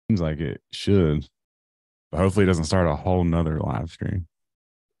Seems like it should. But hopefully it doesn't start a whole nother live stream.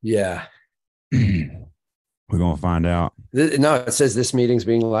 Yeah. We're gonna find out. No, it says this meeting's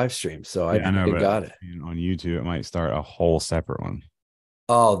being live streamed, so Yeah, I know, I but got it. on YouTube it might start a whole separate one.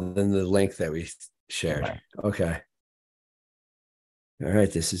 Oh, then the link that we shared. Okay. All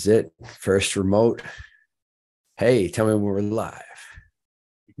right, this is it. First remote. Hey, tell me when we're live.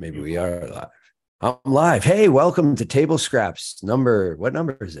 Maybe we are live. I'm live. Hey, welcome to Table Scraps. What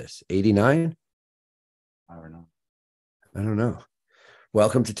number is this? 89? I don't know. I don't know.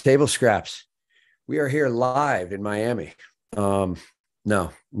 Welcome to Table Scraps. We are here live in Miami. No,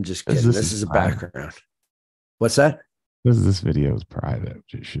 I'm just kidding. This is a background. What's that? This video is private,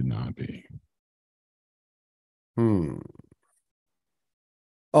 which it should not be.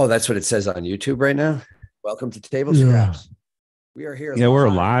 Oh, that's what it says on YouTube right now. Welcome to Table Scraps. We are here. Yeah, we're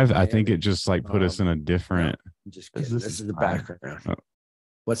live. I think it just like put us in a different. No, I'm just kidding. This is the background. Oh.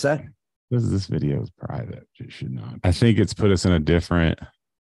 What's that? This video is private. It should not. I think it's put us in a different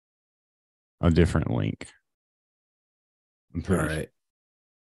link. All right.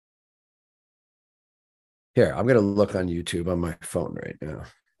 Here, I'm gonna look on YouTube on my phone right now.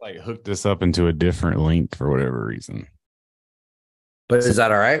 Like hook this up into a different link for whatever reason. But is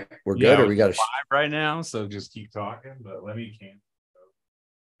that all right? We're good, or we got to live right now? So just keep talking. But let me cancel.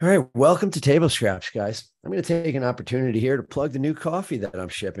 All right, welcome to Table Scraps, guys. I'm going to take an opportunity here to plug the new coffee that I'm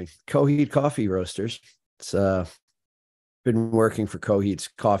shipping, Coheed Coffee Roasters. It's been working for Coheed's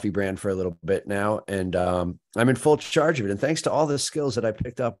coffee brand for a little bit now, and I'm in full charge of it. And thanks to all the skills that I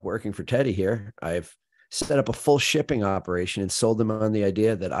picked up working for Teddy here, I've set up a full shipping operation and sold them on the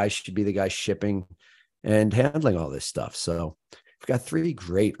idea that I should be the guy shipping and handling all this stuff. So we've got 3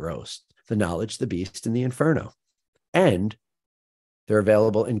 great roasts: the Knowledge, the Beast, and the Inferno. And they're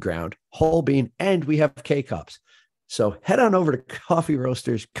available in ground, whole bean, and we have K-Cups. So head on over to Coffee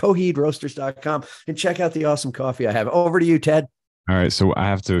Roasters, CoheedRoasters.com, and check out the awesome coffee I have. Over to you, Ted. All right, so I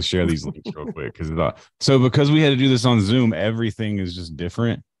have to share these links real quick because we had to do this on Zoom, everything is just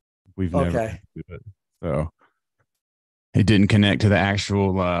different. We've never do it, so it didn't connect to the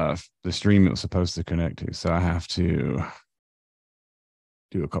actual the stream it was supposed to connect to. So I have to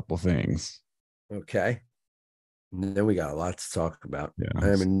do a couple things. Okay. And then we got a lot to talk about. Yeah. I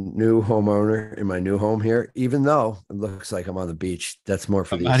am a new homeowner in my new home here, even though it looks like I'm on the beach. That's more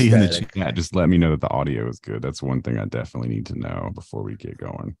for the aesthetic. Yeah, just let me know that the audio is good. That's one thing I definitely need to know before we get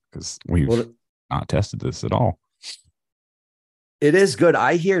going, because we've not tested this at all. It is good.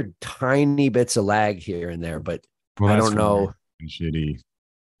 I hear tiny bits of lag here and there, but I don't know. Shitty.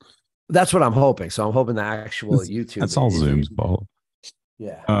 That's what I'm hoping. So I'm hoping the actual YouTube. That's all Zoom's fault.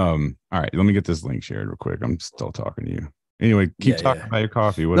 Yeah. All right. Let me get this link shared real quick. I'm still talking to you. Anyway, keep talking about your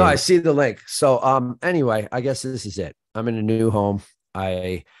coffee. Whatever. No, I see the link. So anyway, I guess this is it. I'm in a new home.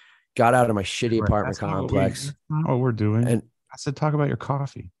 I got out of my shitty apartment complex. That's not what we're doing. And I said talk about your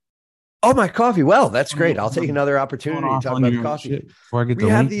coffee. Oh, my coffee. Well, that's great. I'll take another opportunity to talk about the coffee. Before I get we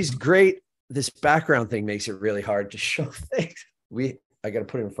have these this background thing makes it really hard to show things. I got to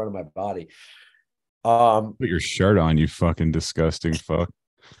put it in front of my body. Put your shirt on, you fucking disgusting fuck.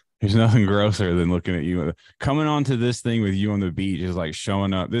 There's nothing grosser than looking at you. Coming onto this thing with you on the beach is like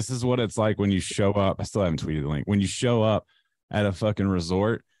showing up. This is what it's like when you show up. I still haven't tweeted the link. When you show up at a fucking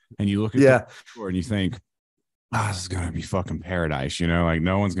resort and you look at the shore and you think, this is going to be fucking paradise. You know, like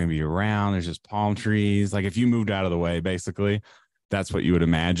no one's going to be around. There's just palm trees. Like if you moved out of the way, basically, that's what you would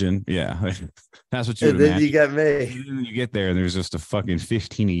imagine. Yeah. That's what you would imagine. Then you get me. And then you get there and there's just a fucking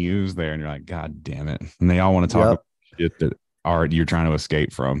 15 of yous there and you're like, God damn it. And they all want to talk about shit that you're trying to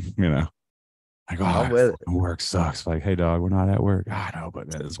escape from, you know. Like, work sucks. Like, hey dog, we're not at work. I know, but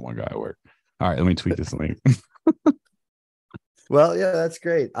there's one guy at work. All right, let me tweet this link. Well, yeah, that's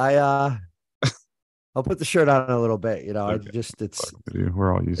great. I'll put the shirt on a little bit, you know. Okay.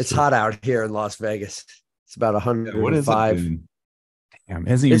 We're all used. It's hot out here in Las Vegas. It's about 105. Damn,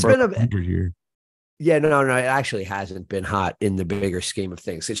 it's been 100 here. Yeah, no, it actually hasn't been hot in the bigger scheme of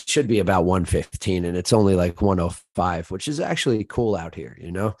things. It should be about 115, and it's only like 105, which is actually cool out here,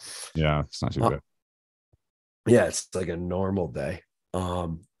 you know? Yeah, it's not too bad. Yeah, it's like a normal day.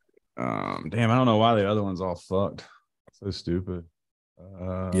 Damn, I don't know why the other one's all fucked. So stupid.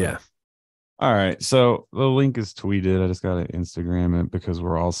 Yeah. All right, so the link is tweeted. I just got to Instagram it because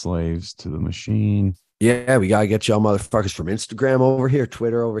we're all slaves to the machine. Yeah, we got to get y'all motherfuckers from Instagram over here,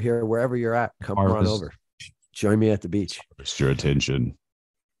 Twitter over here, wherever you're at. Come on over. Join me at the beach. Just your attention.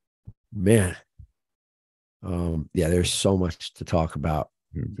 Man. Yeah, there's so much to talk about.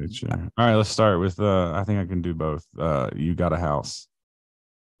 All right, let's start with, I think I can do both. You got a house.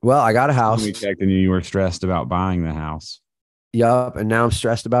 Well, I got a house. We checked and you were stressed about buying the house. Yup. And now I'm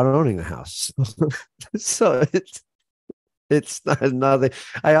stressed about owning the house. So it's not nothing.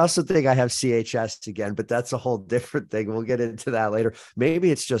 I also think I have CHS again, but that's a whole different thing. We'll get into that later.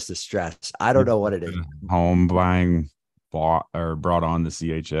 Maybe it's just the stress. I don't know what it is. Home buying brought on the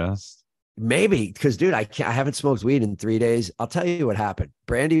CHS. Maybe because, dude, I haven't smoked weed in 3 days. I'll tell you what happened.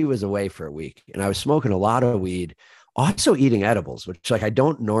 Brandy was away for a week, and I was smoking a lot of weed, also eating edibles, which like I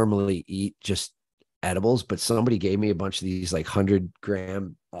don't normally eat just edibles, but somebody gave me a bunch of these like 100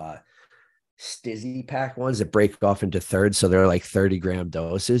 gram Stizzy pack ones that break off into thirds, so they're like 30 gram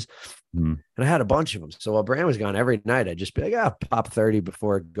doses. And I had a bunch of them. So while Brand was gone, every night I'd just be like, pop 30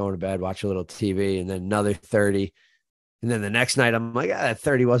 before going to bed, watch a little TV, and then another 30. And then the next night, I'm like, that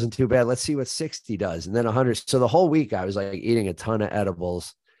 30 wasn't too bad. Let's see what 60 does. And then 100. So the whole week, I was like eating a ton of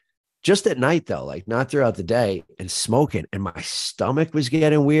edibles just at night, though, like not throughout the day, and smoking. And my stomach was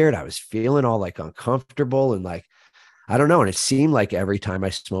getting weird. I was feeling all like uncomfortable and like, I don't know. And it seemed like every time I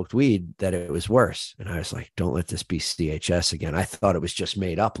smoked weed that it was worse. And I was like, don't let this be CHS again. I thought it was just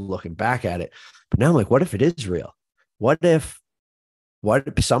made up looking back at it. But now I'm like, what if it is real? What if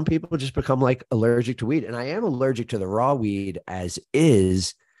some people just become like allergic to weed? And I am allergic to the raw weed as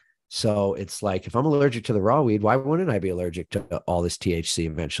is. So it's like, if I'm allergic to the raw weed, why wouldn't I be allergic to all this THC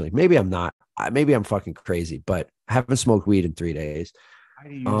eventually? Maybe I'm not. Maybe I'm fucking crazy, but I haven't smoked weed in 3 days.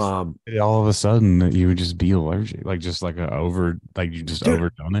 All of a sudden that you would just be allergic, like just like you just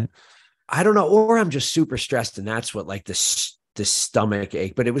overdone it. I don't know. Or I'm just super stressed. And that's what like this stomach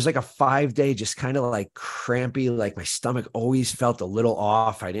ache, but it was like a 5 day, just kind of like crampy. Like my stomach always felt a little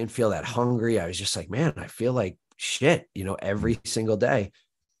off. I didn't feel that hungry. I was just like, man, I feel like shit, every single day.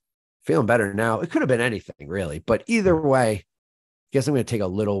 Feeling better now. It could have been anything really, but either way, I guess I'm going to take a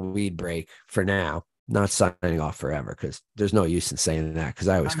little weed break for now. Not signing off forever because there's no use in saying that because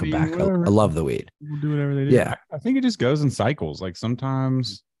I always come back. I love the weed. We'll do whatever they do. Yeah. I think it just goes in cycles. Like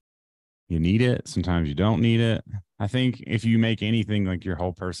sometimes you need it, sometimes you don't need it. I think if you make anything like your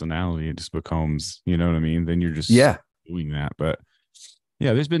whole personality, it just becomes, you know what I mean? Then you're just doing that. But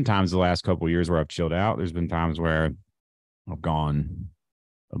yeah, there's been times the last couple of years where I've chilled out. There's been times where I've gone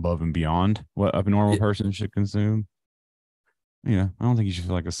above and beyond what a normal person should consume. I don't think you should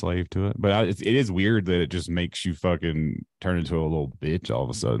feel like a slave to it, but it is weird that it just makes you fucking turn into a little bitch all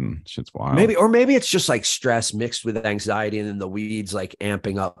of a sudden. Shit's wild. Maybe it's just like stress mixed with anxiety, and then the weed's like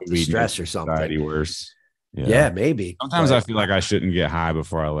amping up the stress or something. Anxiety worse. Yeah, maybe. Sometimes I feel like I shouldn't get high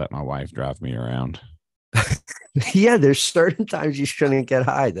before I let my wife drive me around. Yeah, there's certain times you shouldn't get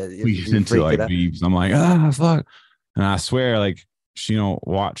high. That we get into like beeps. I'm like, fuck, and I swear, like she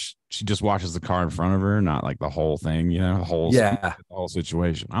just watches the car in front of her, not like the whole thing, the whole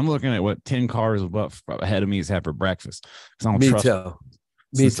situation. I'm looking at what 10 cars ahead of me has had for breakfast. I don't trust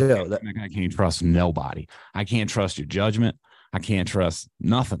Me too. I can't trust nobody. I can't trust your judgment. I can't trust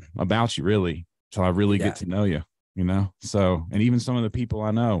nothing about you really. So I really get to know you, So, and even some of the people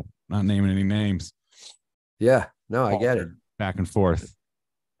I know, not naming any names. Yeah, no, I get it. Back and forth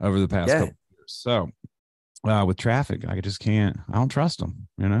over the past couple of years. So with traffic, I just can't. I don't trust them,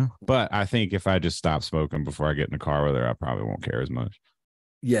 But I think if I just stop smoking before I get in the car with her, I probably won't care as much.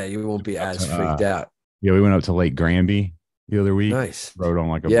 Yeah, you won't be as freaked out. Yeah, we went up to Lake Granby the other week. Nice. Rode on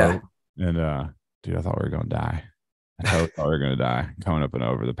like a boat, and dude, I thought we were gonna die. I thought we were gonna die coming up and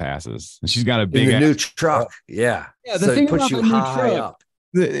over the passes. And she's got a big new truck. Yeah. Yeah, the thing puts you high up.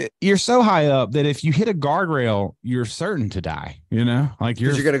 You're so high up that if you hit a guardrail, you're certain to die, like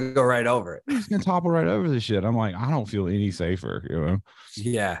you're going to go right over it. You're just going to topple right over the shit. I'm like, I don't feel any safer,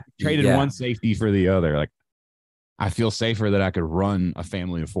 Yeah. Traded one safety for the other. Like I feel safer that I could run a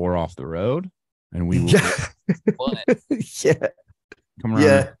family of 4 off the road and we will come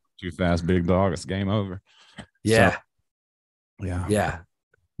around too fast, big dog. It's game over. Yeah. So, yeah. Yeah.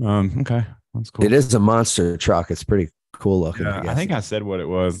 Okay. That's cool. It is a monster truck. It's pretty cool looking. Yeah, I think I said what it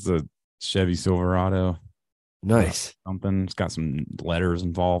was, the Chevy Silverado. Nice. Something. It's got some letters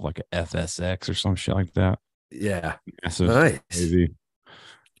involved, like a FSX or some shit like that. Yeah. Massive, nice. Crazy.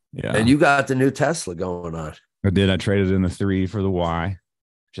 Yeah. And you got the new Tesla going on. I did. I traded in the 3 for the Y.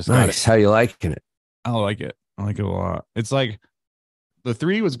 Just nice. How you liking it? I like it. I like it a lot. It's like the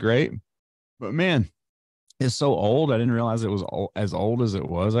 3 was great, but man, it's so old. I didn't realize it was as old as it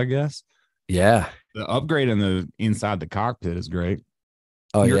was, I guess. Yeah. The upgrade in the inside the cockpit is great.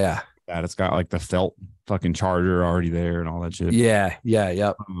 Oh, yeah. That it's got like the felt fucking charger already there and all that shit. Yeah. Yeah.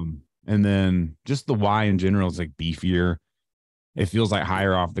 Yep. And then just the Y in general is like beefier. it feels like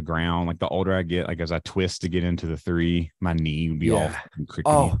higher off the ground. Like the older I get, like as I twist to get into the 3, my knee would be all fucking crickety.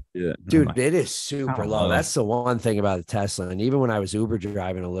 Oh, dude, like, it is super low. That's the one thing about the Tesla. And even when I was Uber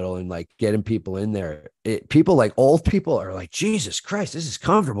driving a little and like getting people in there, people like old people are like, Jesus Christ, this is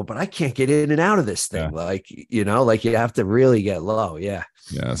comfortable, but I can't get in and out of this thing. Yeah. Like, you know, like you have to really get low. Yeah.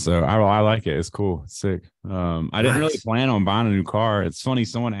 Yeah. So I like it. It's cool. It's sick. I didn't really plan on buying a new car. It's funny.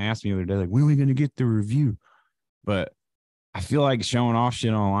 Someone asked me the other day, like, when are we going to get the review? But I feel like showing off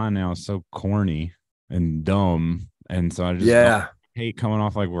shit online now is so corny and dumb. And so I just hate coming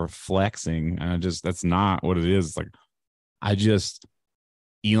off like we're flexing. And that's not what it is. It's like,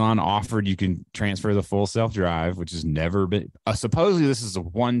 Elon offered you can transfer the full self-drive, which has never been, supposedly this is a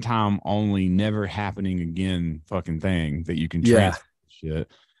one-time only, never happening again fucking thing that you can transfer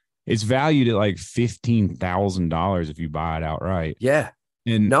shit. It's valued at like $15,000 if you buy it outright. Yeah.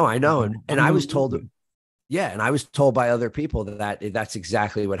 And no, I know. And I was told and I was told by other people that's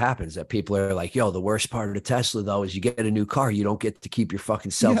exactly what happens. That people are like, yo, the worst part of the Tesla, though, is you get a new car. You don't get to keep your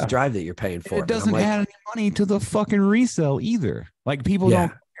fucking self-drive that you're paying for. It doesn't add any money to the fucking resale either. Like people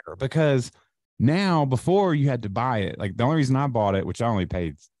don't care because now before you had to buy it. Like the only reason I bought it, which I only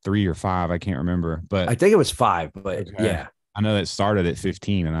paid 3 or 5, I can't remember. But I think it was 5, but yeah. I know that started at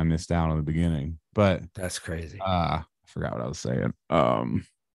 15 and I missed out on the beginning. But that's crazy. I forgot what I was saying.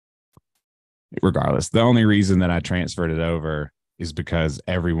 Regardless, the only reason that I transferred it over is because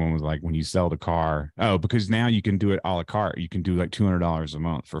everyone was like, when you sell the car, because now you can do it a la carte. You can do like $200 a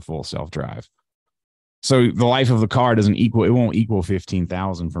month for full self-drive. So the life of the car won't equal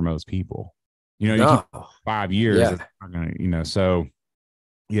 15,000 for most people. You know, you keep 5 years, it's not gonna, you know, so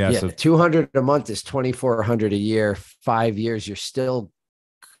yeah. So 200 a month is 2,400 a year. 5 years, you're still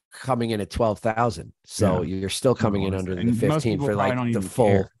coming in at 12,000. So you're still coming in under the 15 for like the full.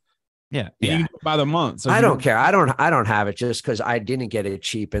 Care. Yeah. You by the month. So I don't care. I don't have it just because I didn't get it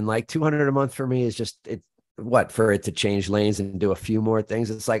cheap. And like 200 a month for me is just for it to change lanes and do a few more things.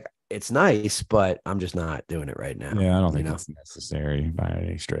 It's like, it's nice, but I'm just not doing it right now. Yeah. I don't think it's necessary by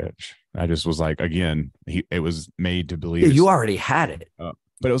any stretch. I just was like, again, it was made to believe. Yeah, you already had it.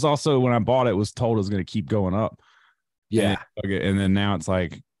 But it was also when I bought it, was told it was going to keep going up. Yeah. And then now it's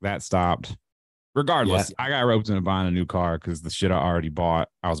like that stopped. Regardless, I got roped into buying a new car because the shit I already bought,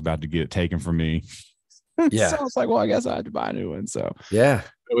 I was about to get taken from me. Yeah. So I was like, well, I guess I had to buy a new one. So yeah,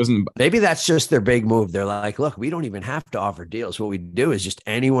 it wasn't. Maybe that's just their big move. They're like, look, we don't even have to offer deals. What we do is just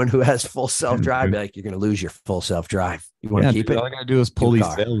anyone who has full self-drive, be like, you're going to lose your full self-drive. You want to keep it? All I got to do is pull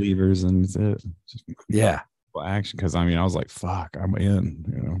these cell levers and that's it. Just action. Because I mean, I was like, fuck, I'm in,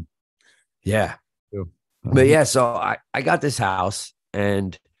 you know? Yeah. But yeah, so I got this house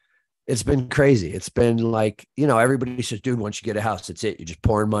and it's been crazy. It's been like, you know, everybody says, dude, once you get a house, that's it. You're just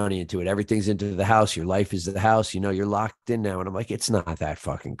pouring money into it. Everything's into the house. Your life is the house. You know, you're locked in now. And I'm like, it's not that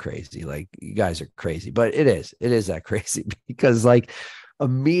fucking crazy. Like, you guys are crazy, but it is. It is that crazy because like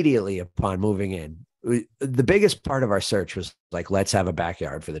immediately upon moving in, the biggest part of our search was like, let's have a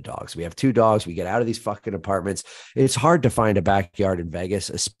backyard for the dogs. We have 2 dogs. We get out of these fucking apartments. It's hard to find a backyard in Vegas,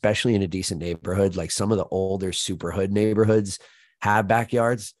 especially in a decent neighborhood. Like some of the older super hood neighborhoods have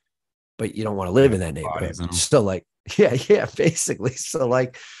backyards, but you don't want to live in that neighborhood. So like, yeah, basically.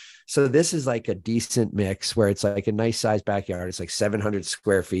 So this is like a decent mix where it's like a nice sized backyard. It's like 700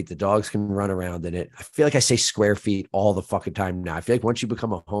 square feet. The dogs can run around in it. I feel like I say square feet all the fucking time now. I feel like once you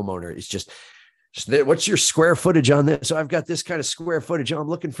become a homeowner, it's just what's your square footage on this? So I've got this kind of square footage. I'm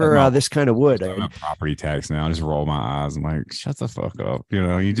looking for this kind of wood. I'm at property tax now. I just roll my eyes. I'm like, shut the fuck up. You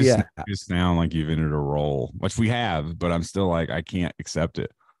know, you just sound like you've entered a role, which we have, but I'm still like, I can't accept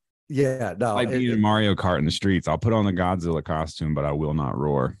it. Yeah, no. Like being in Mario Kart in the streets. I'll put on the Godzilla costume, but I will not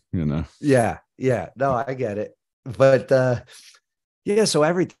roar, you know? Yeah. No, I get it. But so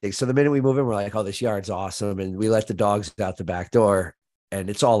everything. So the minute we move in, we're like, oh, this yard's awesome. And we let the dogs out the back door and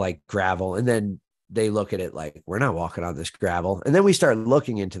it's all like gravel. And then they look at it like, we're not walking on this gravel. And then we start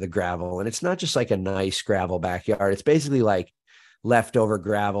looking into the gravel and it's not just like a nice gravel backyard. It's basically like leftover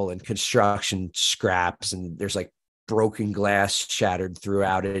gravel and construction scraps. And there's like broken glass shattered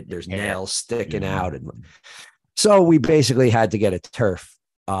throughout it. There's nails sticking out. And so we basically had to get a turf.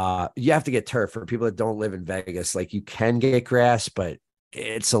 You have to get turf for people that don't live in Vegas. Like you can get grass, but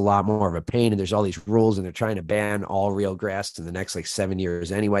it's a lot more of a pain. And there's all these rules and they're trying to ban all real grass in the next like 7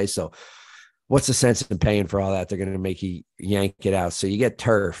 years anyway. So what's the sense in paying for all that? They're going to make you yank it out. So you get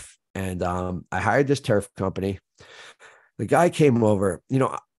turf. And I hired this turf company. The guy came over, you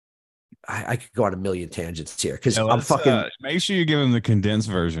know, I could go on a million tangents here because I'm fucking. Make sure you give him the condensed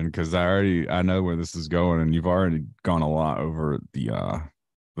version because I know where this is going, and you've already gone a lot over the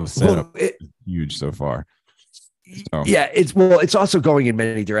setup. It's huge so far. So. Yeah, it's also going in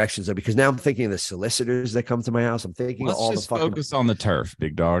many directions though, because now I'm thinking of the solicitors that come to my house. I'm thinking of all the fucking focus on the turf,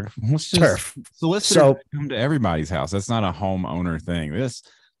 big dog. Let's just turf. Solicitors come to everybody's house. That's not a homeowner thing. This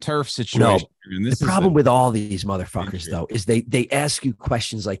turf situation. No, the problem with all these motherfuckers though is they ask you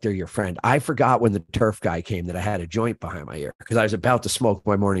questions like they're your friend. I forgot when the turf guy came that I had a joint behind my ear because I was about to smoke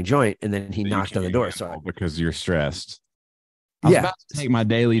my morning joint, and then he knocked on the door. So because you're stressed. I was about to take my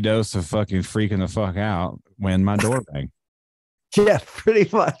daily dose of fucking freaking the fuck out when my door rang. Yeah, pretty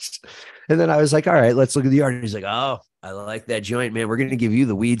much. And then I was like, all right, let's look at the yard. And he's like, oh, I like that joint, man. We're going to give you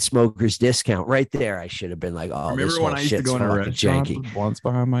the weed smokers discount right there. I should have been like, oh, remember when I used to go in a restaurant once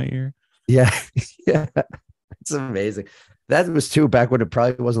behind my ear? Yeah. Yeah. It's amazing. That was too back when it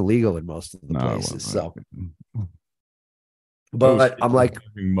probably wasn't legal in most of the places. So, but I'm like,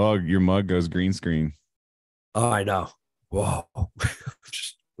 your mug goes green screen. Oh, I know. Whoa.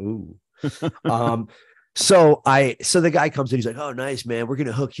 Just, ooh. So the guy comes in, he's like, oh, nice, man. We're going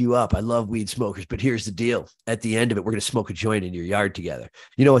to hook you up. I love weed smokers, but here's the deal. At the end of it, we're going to smoke a joint in your yard together.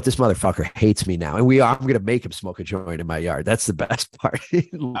 You know what? This motherfucker hates me now. And I'm going to make him smoke a joint in my yard. That's the best part.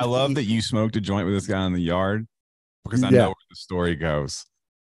 I love that you smoked a joint with this guy in the yard because I know where the story goes.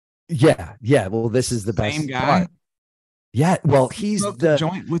 Yeah. Yeah. Well, this is the same best guy. Part. Yeah, well, he's the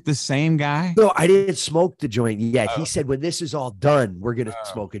joint with the same guy. No, I didn't smoke the joint yet. He said, when this is all done, we're going to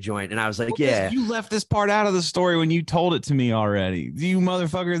smoke a joint. And I was like, you left this part out of the story when you told it to me already. You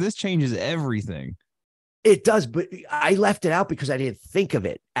motherfucker, this changes everything. It does, but I left it out because I didn't think of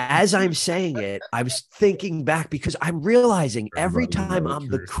it. As I'm saying it, I was thinking back because I'm realizing every time I'm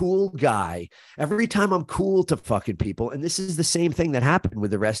the cool guy, every time I'm cool to fucking people, and this is the same thing that happened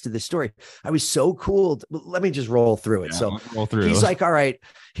with the rest of the story. I was so cool. Let me just roll through it. He's like, all right,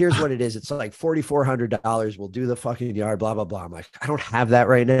 here's what it is. It's like $4,400. We'll do the fucking yard, blah, blah, blah. I'm like, I don't have that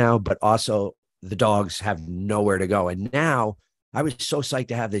right now, but also the dogs have nowhere to go. And now I was so psyched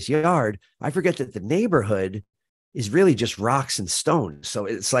to have this yard. I forget that the neighborhood is really just rocks and stones. So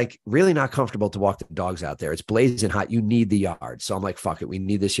it's like really not comfortable to walk the dogs out there. It's blazing hot. You need the yard. So I'm like, fuck it. We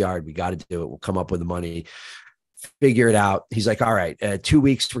need this yard. We got to do it. We'll come up with the money, figure it out. He's like, all right, 2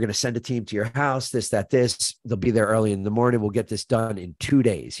 weeks, we're going to send a team to your house, this. They'll be there early in the morning. We'll get this done in 2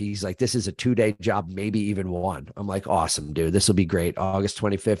 days. He's like, this is a 2-day job, maybe even one. I'm like, awesome, dude. This will be great. August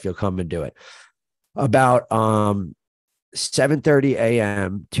 25th, you'll come and do it. About, 7:30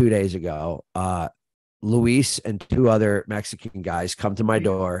 a.m. 2 days ago, Luis and 2 other Mexican guys come to my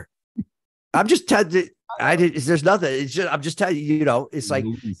door. I'm just telling you, there's nothing. It's just, I'm just telling you, it's like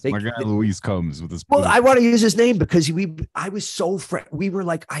my guy Luis comes with his. Well, I want to use his name because I was so we were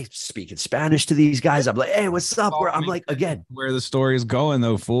like, I speak in Spanish to these guys. I'm like, hey, what's up? I'm like, again, where the story is going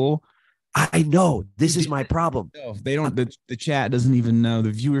though, fool. I know this is my problem. They don't. The chat doesn't even know.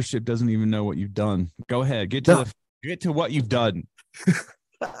 The viewership doesn't even know what you've done. Go ahead, get to what you've done.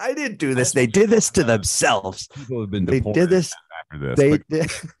 I didn't do this. They did this to themselves. People have been deported. They did this after this. They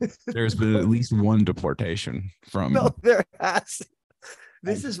did. There's been at least one deportation from. No, there has.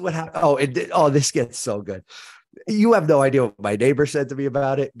 This is what happened. This gets so good. You have no idea what my neighbor said to me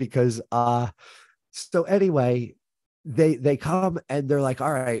about it because. So anyway, they come and they're like,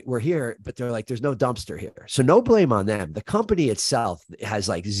 all right, we're here, but they're like, there's no dumpster here. So no blame on them. The company itself has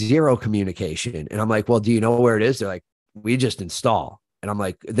like zero communication. And I'm like, well, do you know where it is? They're like, we just install. And I'm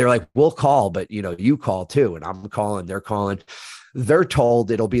like, they're like, we'll call, but you call too. And I'm calling, they're calling. They're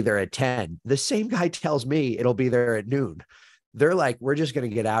told it'll be there at 10. The same guy tells me it'll be there at noon. They're like, we're just going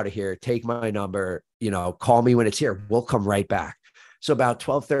to get out of here. Take my number, call me when it's here. We'll come right back. So about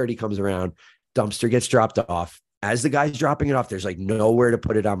 12:30 comes around, dumpster gets dropped off. As the guy's dropping it off, there's like nowhere to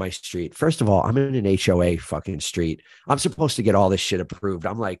put it on my street. First of all, I'm in an HOA fucking street. I'm supposed to get all this shit approved.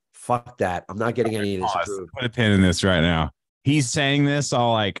 I'm like, fuck that. I'm not getting any of this approved. Put a pin in this right now. He's saying this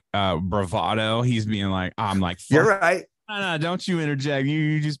all like bravado. He's being like, I'm like, fuck. You're right. No, don't you interject.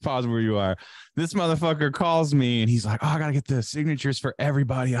 You just pause where you are. This motherfucker calls me and he's like, oh, I got to get the signatures for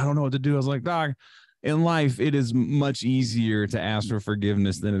everybody. I don't know what to do. I was like, dog, in life, it is much easier to ask for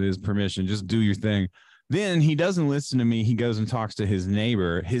forgiveness than it is permission. Just do your thing. Then he doesn't listen to me. He goes and talks to his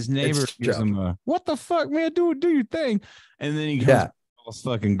neighbor. His neighbor gives him a, what the fuck, man? Do your thing. And then he goes all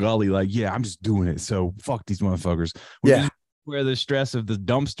fucking gully, like, yeah, I'm just doing it. So fuck these motherfuckers. Where the stress of the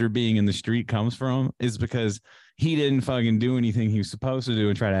dumpster being in the street comes from is because he didn't fucking do anything he was supposed to do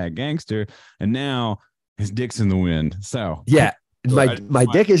and try to act gangster. And now his dick's in the wind. So yeah. My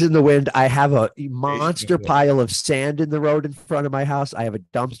dick is in the wind. I have a monster pile of sand in the road in front of my house. I have a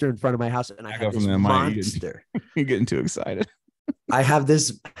dumpster in front of my house, and I have this monster. You're getting too excited. I have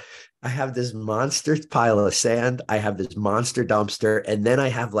this. I have this monster pile of sand. I have this monster dumpster. And then I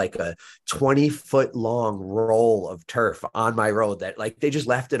have like a 20-foot long roll of turf on my road that like they just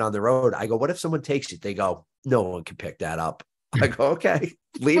left it on the road. I go, what if someone takes it? They go, no one can pick that up. I go, okay,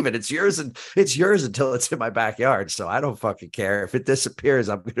 leave it. It's yours. And it's yours until it's in my backyard. So I don't fucking care. If it disappears,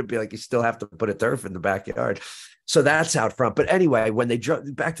 I'm going to be like, you still have to put a turf in the backyard. So that's out front. But anyway, when they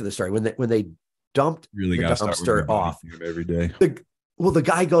back to the story, when they dumped really the dumpster off every day. The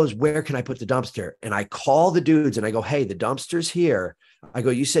guy goes, where can I put the dumpster? And I call the dudes and I go, hey, the dumpster's here. I go,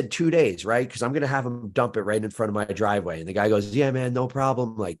 you said 2 days, right? Because I'm going to have them dump it right in front of my driveway. And the guy goes, yeah, man, no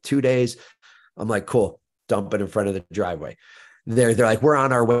problem. Like 2 days. I'm like, cool. Dump it in front of the driveway. They're like, we're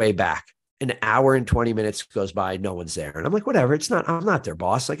on our way back. An hour and 20 minutes goes by. No one's there. And I'm like, whatever. I'm not their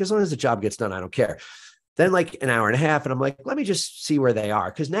boss. Like, as long as the job gets done, I don't care. Then like an hour and a half. And I'm like, let me just see where they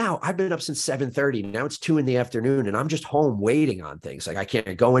are. Cause now I've been up since 7:30. Now it's 2 PM and I'm just home waiting on things. Like I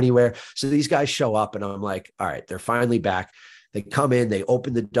can't go anywhere. So these guys show up and I'm like, all right, they're finally back. They come in, they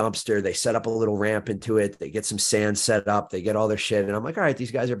open the dumpster, they set up a little ramp into it. They get some sand set up, they get all their shit. And I'm like, all right,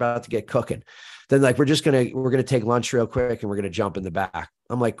 these guys are about to get cooking. Then like, we're going to take lunch real quick and we're going to jump in the back.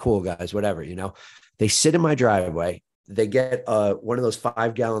 I'm like, cool guys, whatever, they sit in my driveway. They get one of those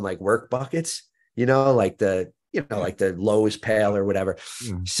 5-gallon like work buckets, like the Lowe's pail or whatever,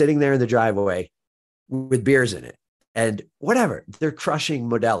 sitting there in the driveway with beers in it. And whatever, they're crushing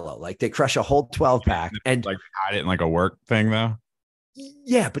Modelo. Like they crush a whole 12 pack and like hide it in like a work thing though.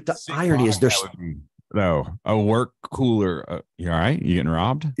 Yeah. But the irony is there's a work cooler. You all right? You getting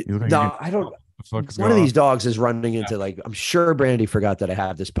robbed? I don't. One of these dogs is running into I'm sure Brandy forgot that I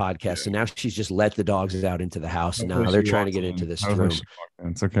have this podcast. And now she's just let the dogs out into the house. And now they're trying to get into this room.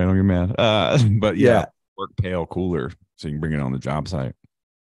 It's okay. Don't get mad. But work pail cooler. So you can bring it on the job site.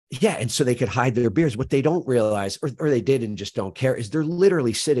 Yeah. And so they could hide their beers. What they don't realize, or they did and just don't care, is they're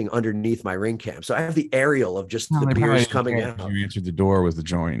literally sitting underneath my ring cam. So I have the aerial of just the beers coming out. You answered the door with the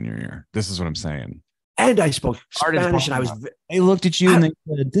joint in your ear. This is what I'm saying. And I spoke Spanish and they looked at you and they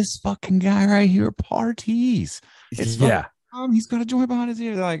said, this fucking guy right here parties. It's he's got a joint behind his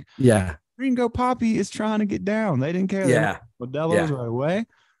ear. They're like, Ringo Poppy is trying to get down. They didn't care. Yeah. Modelo's right away.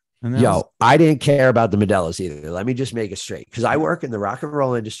 I didn't care about the Modelos either. Let me just make it straight. Because I work in the rock and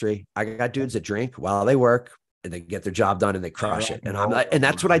roll industry. I got dudes that drink while they work and they get their job done and they crush it. And I'm like, and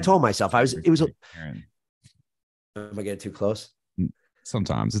that's what I told myself. Am I getting too close?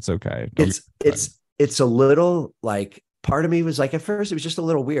 Sometimes it's okay. It's a little like, part of me was like, at first it was just a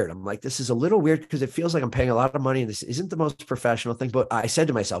little weird. I'm like, this is a little weird because it feels like I'm paying a lot of money and this isn't the most professional thing. But I said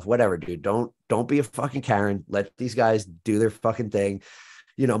to myself, whatever, dude, don't be a fucking Karen. Let these guys do their fucking thing.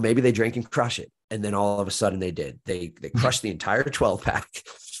 Maybe they drink and crush it. And then all of a sudden they did. They crushed the entire 12 pack.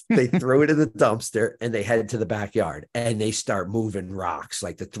 They threw it in the dumpster and they head to the backyard and they start moving rocks.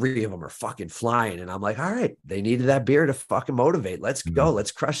 Like the three of them are fucking flying. And I'm like, all right, they needed that beer to fucking motivate. Let's go.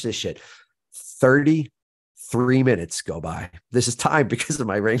 Let's crush this shit. 33 minutes go by. This is time because of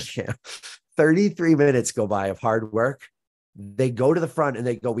my ring cam. 33 minutes go by of hard work. They go to the front and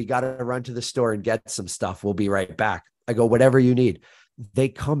they go, we got to run to the store and get some stuff. We'll be right back. I go, whatever you need. They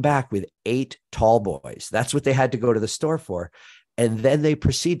come back with 8 tall boys. That's what they had to go to the store for. And then they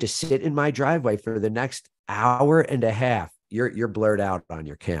proceed to sit in my driveway for the next hour and a half. You're blurred out on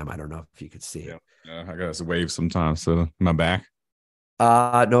your cam. I don't know if you could see it. I got to wave sometimes. So my back.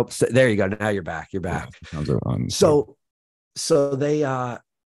 Nope. So there you go. Now you're back. You're back. So they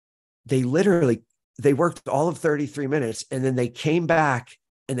literally, they worked all of 33 minutes and then they came back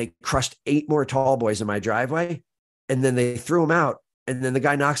and they crushed 8 more tall boys in my driveway. And then they threw them out. And then the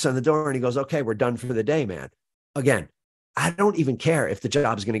guy knocks on the door and he goes, okay, we're done for the day, man. Again, I don't even care if the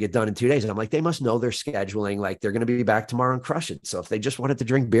job is going to get done in 2 days. And I'm like, they must know their scheduling. Like they're going to be back tomorrow and crush it. So if they just wanted to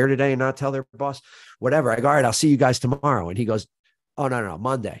drink beer today and not tell their boss, whatever, I go, all right, I'll see you guys tomorrow. And he goes, oh, no,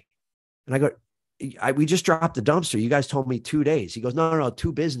 Monday. And I go, we just dropped the dumpster. You guys told me 2 days. He goes, no,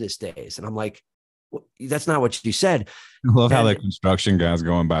 2 business days. And I'm like, well, that's not what you said. I love how the construction guy's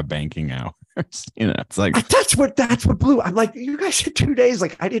going by banking hours. It's like that's what blew. I'm like, you guys said 2 days.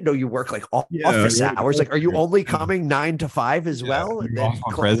 Like, I didn't know you work like office hours. Like, are you only coming 9 to 5 as well? And then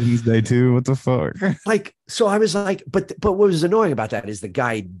on President's Day too. What the fuck? Like, so I was like, but what was annoying about that is the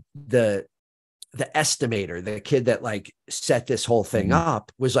guy, the estimator, the kid that like set this whole thing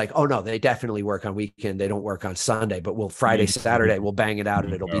up was like, oh no, they definitely work on weekend. They don't work on Sunday, but Friday, Saturday, we'll bang it out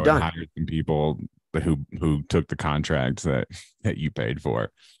and it'll be done. Hired some people who took the contracts that you paid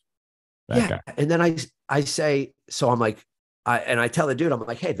for. Guy. And then I say, so I'm like, I tell the dude, I'm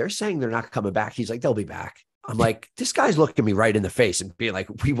like, hey, they're saying they're not coming back. He's like, they'll be back. I'm like, this guy's looking me right in the face and being like,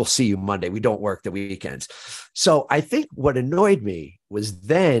 we will see you Monday. We don't work the weekends. So I think what annoyed me was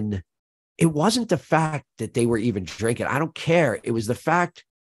then it wasn't the fact that they were even drinking. I don't care. It was the fact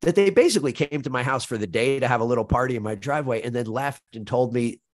that they basically came to my house for the day to have a little party in my driveway and then left and told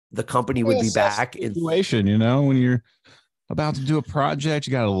me the company would be back in situation. You know, when you're about to do a project,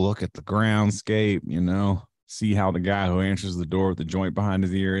 you got to look at the groundscape, you know, see how the guy who answers the door with the joint behind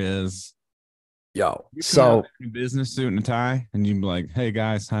his ear is. Yo, so business suit and a tie, and you'd be like, hey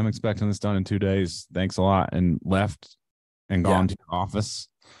guys, I'm expecting this done in 2 days. Thanks a lot. And left and gone to your office.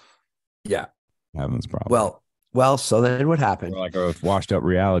 Yeah. Heavens, probably. Well, so then what happened? We're like a washed up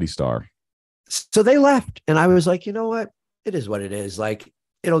reality star. So they left, and I was like, you know what? It is what it is. Like,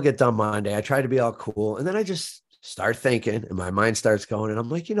 it'll get done Monday. I try to be all cool. And then I just start thinking, and my mind starts going, and I'm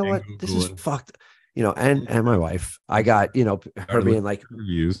like, you know what? This is fucked. You know, and my wife, I got, you know, her being like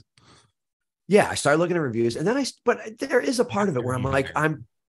reviews. Yeah, I started looking at reviews, and then but there is a part of it where I'm like,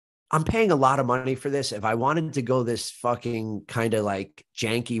 I'm paying a lot of money for this. If I wanted to go this fucking kind of like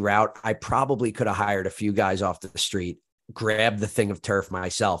janky route, I probably could have hired a few guys off the street, grabbed the thing of turf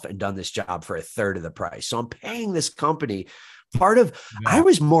myself, and done this job for a third of the price. So I'm paying this company. I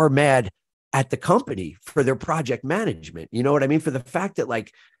was more mad at the company for their project management. You know what I mean? For the fact that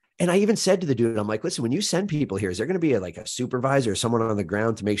like, and I even said to the dude, I'm like, listen, when you send people here, is there going to be a supervisor or someone on the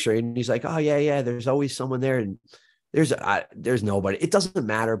ground to make sure? And he's like, oh yeah. There's always someone there. And there's nobody. It doesn't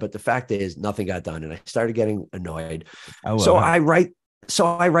matter. But the fact is nothing got done. And I started getting annoyed. I write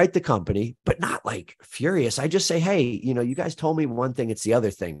the company, but not like furious. I just say, hey, you know, you guys told me one thing. It's the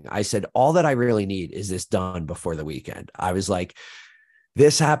other thing. I said, all that I really need is this done before the weekend. I was like,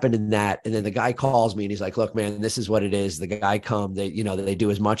 this happened and that. And then the guy calls me and he's like, look, man, this is what it is. The guy they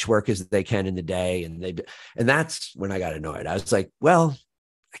do as much work as they can in the day. And that's when I got annoyed. I was like, well,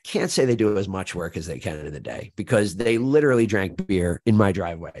 I can't say they do as much work as they can in the day because they literally drank beer in my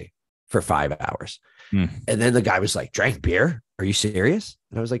driveway for 5 hours. And then the guy was like, drank beer? Are you serious?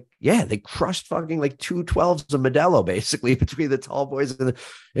 And I was like, yeah, they crushed fucking like 2 12s of Modelo basically between the tall boys. And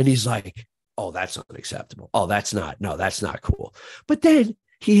he's like, oh, that's unacceptable. Oh, that's not cool. But then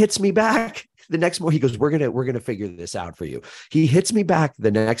he hits me back the next morning. He goes, we're going to figure this out for you. He hits me back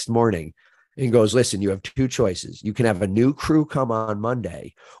the next morning and goes, listen, you have 2 choices. You can have a new crew come on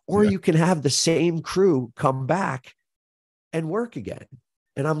Monday, or you can have the same crew come back and work again.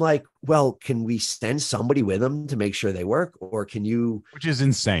 And I'm like, well, can we send somebody with them to make sure they work? Or can you? Which is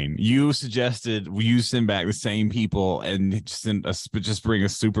insane. You suggested you send back the same people and just bring a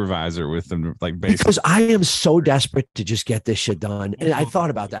supervisor with them. Like basically. Because I am so desperate to just get this shit done. And I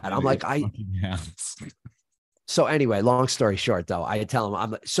thought about that. I'm like, So anyway, long story short, though, I tell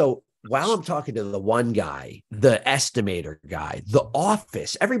him, while I'm talking to the one guy, the estimator guy, the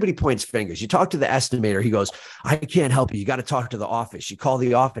office, everybody points fingers. You talk to the estimator, he goes, I can't help you. You got to talk to the office. You call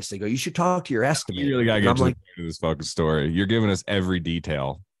the office. They go, you should talk to your estimator. You really got to get to this fucking story. You're giving us every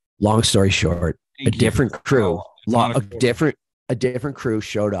detail. Long story short, a different crew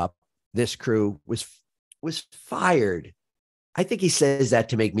showed up. This crew was fired. I think he says that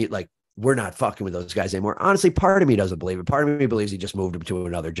to make me like, we're not fucking with those guys anymore. Honestly, part of me doesn't believe it. Part of me believes he just moved him to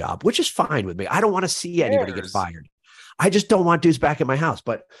another job, which is fine with me. I don't want to see anybody get fired. I just don't want dudes back in my house.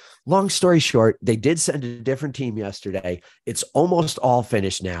 But long story short, they did send a different team yesterday. It's almost all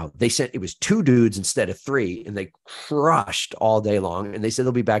finished now. It was 2 dudes instead of 3, and they crushed all day long. And they said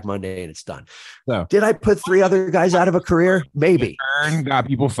they'll be back Monday and it's done. So, did I put 3 other guys out of a career? Maybe. Got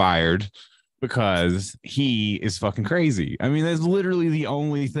people fired because he is fucking crazy. I mean, that's literally the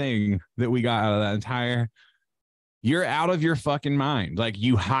only thing that we got out of that entire. You're out of your fucking mind. Like,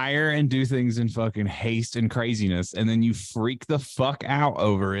 you hire and do things in fucking haste and craziness, and then you freak the fuck out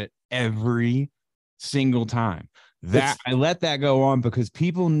over it every single time. I let that go on because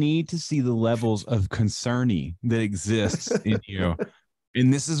people need to see the levels of concerny that exists in you.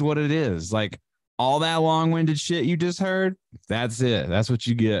 And this is what it is. Like, all that long-winded shit you just heard, that's it. That's what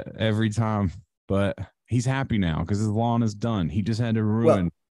you get every time. But he's happy now because his lawn is done. He just had to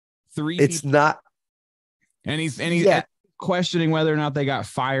ruin 3 It's people. Not. And he's questioning whether or not they got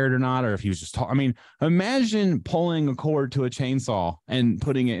fired or not, or if he was just I mean, imagine pulling a cord to a chainsaw and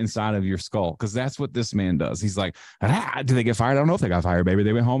putting it inside of your skull, because that's what this man does. He's like, did they get fired? I don't know if they got fired, baby.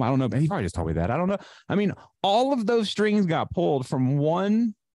 They went home. I don't know. He probably just told me that. I don't know. I mean, all of those strings got pulled from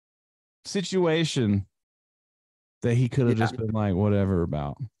one situation that he could have just been like, whatever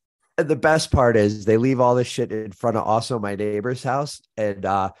about. And the best part is they leave all this shit in front of also my neighbor's house. And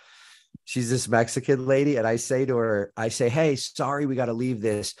she's this Mexican lady. And I say to her, hey, sorry, we got to leave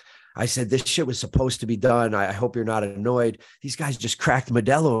this. I said, this shit was supposed to be done. I hope you're not annoyed. These guys just cracked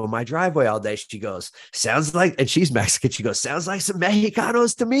Modelo in my driveway all day. She goes, sounds like, and she's Mexican. She goes, sounds like some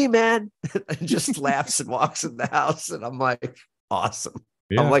Mexicanos to me, man. And just laughs and walks in the house. And I'm like, awesome.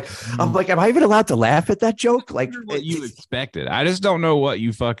 I'm like, am I even allowed to laugh at that joke? Like what you expected. I just don't know what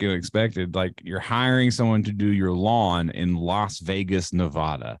you fucking expected. Like you're hiring someone to do your lawn in Las Vegas,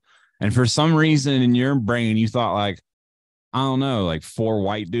 Nevada. And for some reason in your brain, you thought like, I don't know, like 4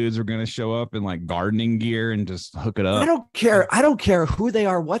 white dudes are going to show up in like gardening gear and just hook it up. I don't care. I don't care who they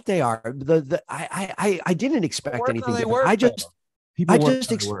are, what they are. I didn't expect anything. I just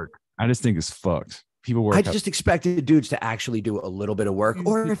think it's fucked. People work. I just expected dudes to actually do a little bit of work,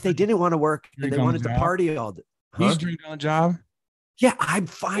 or if they didn't want to work and they wanted to party all day. He's drinking on the job. Yeah, I'm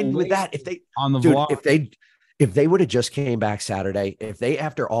fine with that. If they on the vlog, if they would have just came back Saturday, if they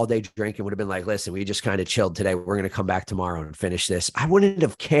after all day drinking would have been like, listen, we just kind of chilled today, we're going to come back tomorrow and finish this, I wouldn't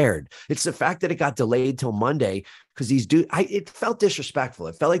have cared. It's the fact that it got delayed till Monday because these dudes, it felt disrespectful.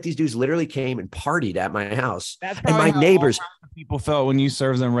 It felt like these dudes literally came and partied at my house. And my neighbors. People felt when you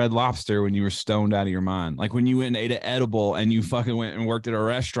served them Red Lobster when you were stoned out of your mind. Like when you went and ate an edible and you fucking went and worked at a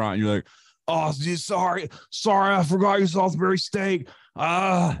restaurant and you're like, oh, sorry, I forgot your Salisbury steak.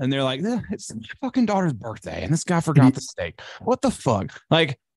 And they're like, it's my fucking daughter's birthday and this guy forgot the steak. What the fuck?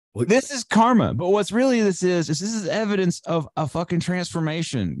 Like, this is karma. But what's really this is evidence of a fucking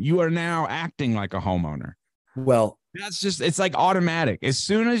transformation. You are now acting like a homeowner. Well, it's like automatic. As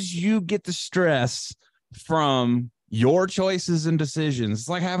soon as you get the stress from your choices and decisions, it's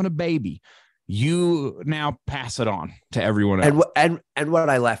like having a baby. You now pass it on to everyone else. And what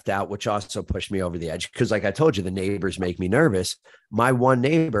I left out, which also pushed me over the edge, because like I told you, the neighbors make me nervous. My one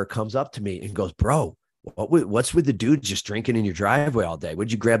neighbor comes up to me and goes, bro, what's with the dudes just drinking in your driveway all day?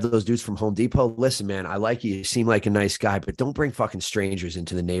 Would you grab those dudes from Home Depot? Listen, man, I like you. You seem like a nice guy, but don't bring fucking strangers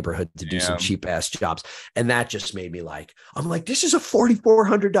into the neighborhood to do some cheap ass jobs. And that just made me like, I'm like, this is a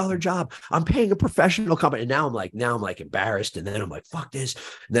 $4,400 job. I'm paying a professional company. And now I'm like embarrassed. And then I'm like, fuck this.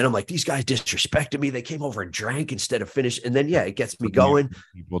 And then I'm like, these guys disrespected me. They came over and drank instead of finished. And then, it gets me going.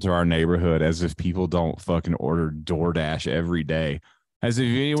 People to our neighborhood as if people don't fucking order DoorDash every day. As if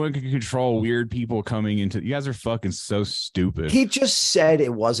anyone can control weird people coming into. You guys are fucking so stupid. He just said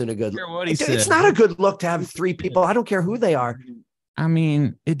it wasn't a good look. It's not a good look to have 3 people. I don't care who they are. I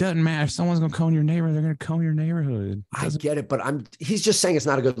mean, it doesn't matter. If someone's going to comb your neighborhood, they're going to comb your neighborhood. I get it, but he's just saying it's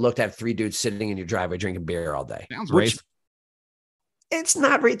not a good look to have 3 dudes sitting in your driveway drinking beer all day. Sounds racist. It's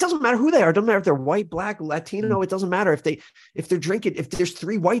not. It doesn't matter who they are. It doesn't matter if they're white, black, Latino. It doesn't matter if they're drinking. If there's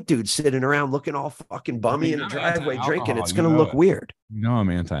 3 white dudes sitting around looking all fucking bummy in a driveway drinking, it's going to look weird. You know, I'm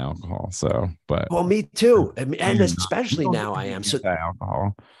anti-alcohol. So, well, me too, and especially now I am. So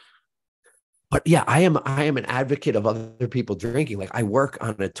anti-alcohol. But yeah, I am an advocate of other people drinking. Like I work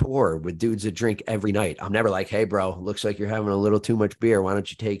on a tour with dudes that drink every night. I'm never like, hey, bro, looks like you're having a little too much beer. Why don't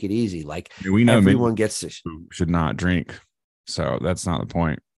you take it easy? Like we know everyone gets this. Should not drink. So that's not the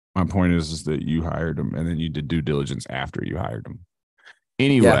point. My point is that you hired them and then you did due diligence after you hired them.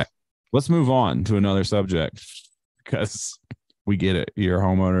 Anyway, let's move on to another subject because we get it. You're a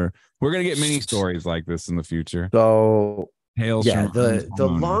homeowner. We're going to get many stories like this in the future. So Tales the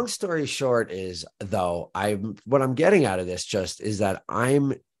long story short is though, what I'm getting out of this just is that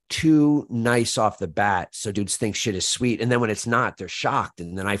I'm too nice off the bat. So dudes think shit is sweet. And then when it's not, they're shocked.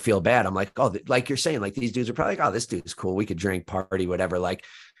 And then I feel bad. I'm like, oh, like you're saying, like these dudes are probably like, oh, this dude's cool. We could drink, party, whatever. Like,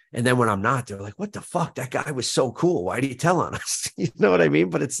 and then when I'm not, they're like, what the fuck? That guy was so cool. Why do you tell on us? You know what I mean?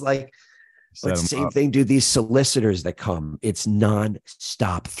 But it's like, but same thing, dude. These solicitors that come, it's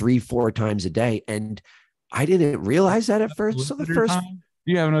nonstop 3-4 times a day. And I didn't realize that at first. So the first,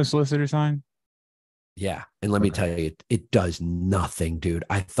 you have no solicitor sign? Yeah. And let me tell you, it does nothing, dude.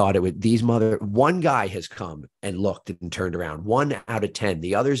 I thought it would. One guy has come and looked and turned around. 1 out of 10.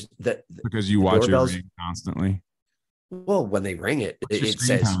 The others because you watch your ring constantly. Well, when they ring it, it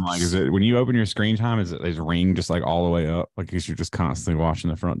says like, is it when you open your screen time, is ring just like all the way up? Like you're just constantly watching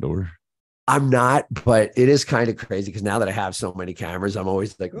the front door. I'm not, but it is kind of crazy because now that I have so many cameras, I'm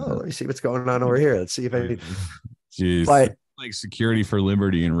always like, oh, let me see what's going on over here. Let's see if I. Jeez, but like security for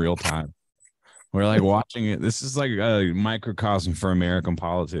liberty in real time. We're like watching it. This is like a microcosm for American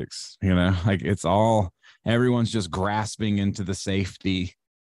politics. You know, like it's all everyone's just grasping into the safety,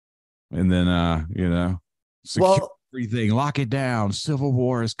 and then secure everything, lock it down. Civil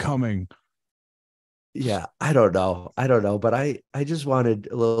war is coming. Yeah, I don't know, but I just wanted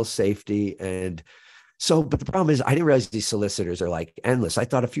a little safety, and so. But the problem is, I didn't realize these solicitors are like endless. I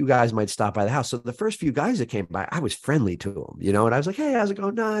thought a few guys might stop by the house. So the first few guys that came by, I was friendly to them, and I was like, "Hey, how's it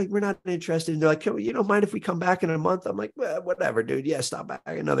going? No, we're not interested." And they're like, mind if we come back in a month?" I'm like, well, "Whatever, dude. Yeah, stop back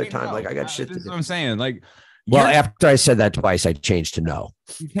another time. Like I got shit to do." This is what I'm saying. Like, well, after I said that twice, I changed to no.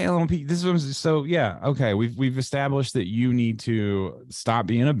 You can't. This is so. Yeah, okay. We've established that you need to stop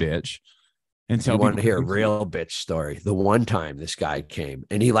being a bitch. And tell You want people to hear a real bitch story? The one time this guy came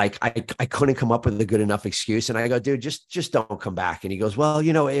and he like, I couldn't come up with a good enough excuse. And I go, dude, just don't come back. And he goes, well,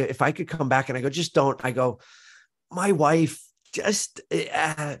 you know, if I could come back. And I go, just don't. I go, my wife just,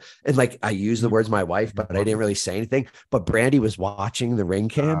 and like, I use the words my wife, but I didn't really say anything. But Brandy was watching the ring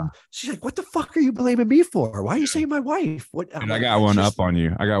cam. She's like, what the fuck are you blaming me for? Why are you saying my wife? What? Dude, I got one up on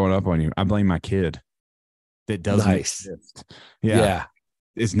you. I blame my kid that doesn't exist. Yeah.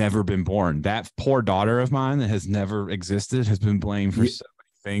 It's never been born. That poor daughter of mine that has never existed has been blamed for so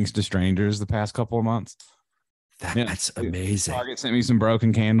many things to strangers the past couple of months. That's amazing. Target sent me some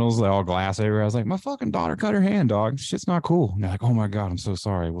broken candles, they all glass everywhere. I was like, my fucking daughter cut her hand, dog. Shit's not cool. And they're like, oh my God, I'm so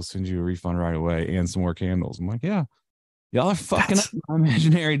sorry. We'll send you a refund right away and some more candles. I'm like, yeah, y'all are fucking up my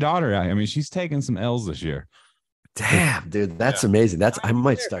imaginary daughter. I mean, she's taking some L's this year. Damn, dude, that's amazing. I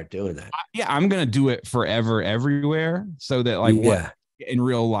might start doing that. I'm gonna do it forever, everywhere, so that like in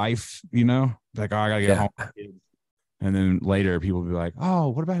real life, you know, like, oh, I gotta get home with kids. And then later people will be like, oh,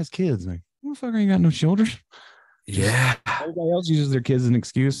 what about his kids? Like, motherfucker ain't got no children. Yeah. Everybody else uses their kids as an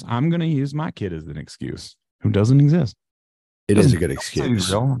excuse. I'm gonna use my kid as an excuse who doesn't exist. It is a good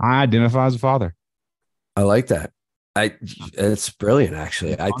excuse. I identify as a father. I like that. It's brilliant,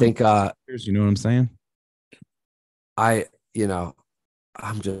 actually. I think you know what I'm saying? I'm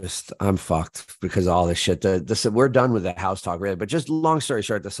fucked because of all this shit. We're done with the house talk, really. But just long story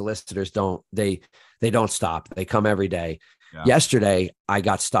short, the solicitors don't stop. They come every day. Yeah. Yesterday, I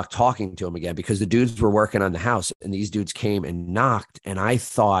got stuck talking to him again because the dudes were working on the house and these dudes came and knocked and I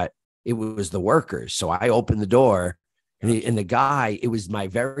thought it was the workers. So I opened the door and the guy, it was my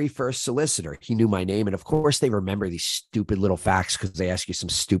very first solicitor. He knew my name. And of course they remember these stupid little facts because they ask you some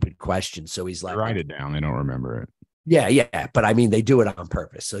stupid questions. So he's like, write it down. They don't remember it. Yeah. But I mean, they do it on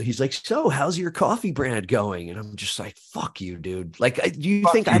purpose. So he's like, so how's your coffee brand going? And I'm just like, fuck you, dude. Like, do you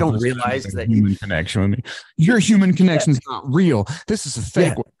think I don't realize that human connection with me? Your human connection's not real. This is a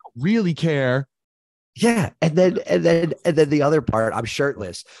fake one. I don't really care. Yeah. And then the other part, I'm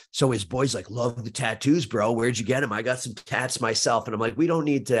shirtless. So his boy's like, love the tattoos, bro. Where'd you get them? I got some tats myself. And I'm like, we don't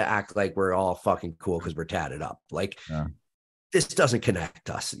need to act like we're all fucking cool because we're tatted up. Like, this doesn't connect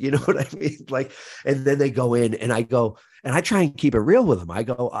us. You know what I mean? Like, and then they go in and I go, and I try and keep it real with them. I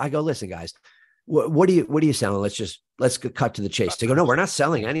go, listen, guys, what are you selling? Let's cut to the chase. They go, no, we're not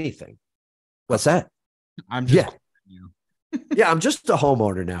selling anything. What's that? I'm just I'm just a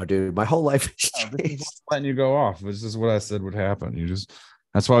homeowner now, dude. My whole life is letting you go off. This is what I said would happen.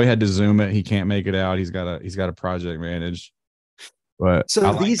 That's why we had to Zoom it. He can't make it out. He's got a project manage. But so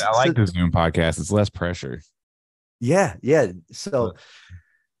I like the Zoom podcast. It's less pressure. Yeah. So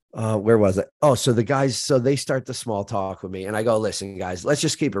where was it? Oh, so the guys, so they start the small talk with me and I go, listen, guys, let's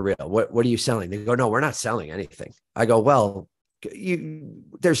just keep it real. What are you selling? They go, no, we're not selling anything. I go, well,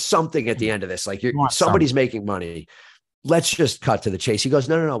 there's something at the end of this. Like somebody's making money. Let's just cut to the chase. He goes,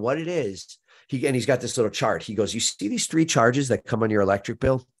 no. What it is. He's got this little chart. He goes, you see these 3 charges that come on your electric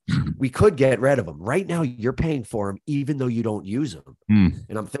bill? We could get rid of them. Right now, you're paying for them, even though you don't use them.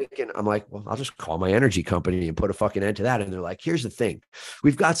 And I'm like, well, I'll just call my energy company and put a fucking end to that. And they're like, here's the thing.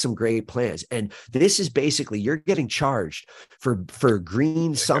 We've got some great plans. And this is basically, you're getting charged for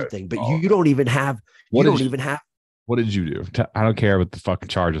green something, but you don't even have, what did you do? I don't care what the fucking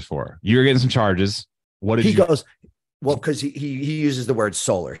charges for. You're getting some charges. What did he goes, well, because he uses the word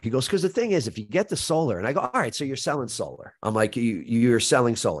solar. He goes, because the thing is, if you get the solar, and I go, all right, so you're selling solar. I'm like, you're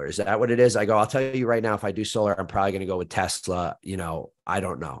selling solar. Is that what it is? I go, I'll tell you right now, if I do solar, I'm probably going to go with Tesla. You know, I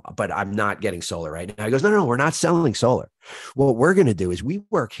don't know, but I'm not getting solar right now. He goes, no, we're not selling solar. What we're going to do is we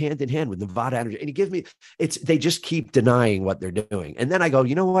work hand in hand with Nevada Energy. And he gives me, they just keep denying what they're doing. And then I go,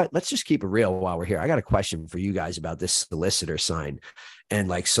 you know what? Let's just keep it real while we're here. I got a question for you guys about this solicitor sign and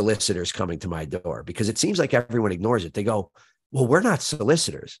like solicitors coming to my door, because it seems like everyone ignores it. They go, well, we're not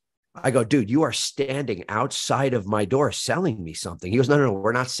solicitors. I go, dude, you are standing outside of my door selling me something. He goes, no,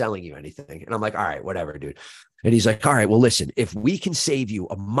 we're not selling you anything. And I'm like, all right, whatever, dude. And he's like, all right, well, listen, if we can save you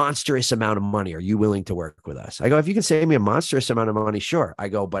a monstrous amount of money, are you willing to work with us? I go, if you can save me a monstrous amount of money, sure. I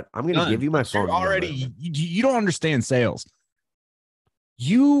go, but I'm going to give you my phone. You don't understand sales.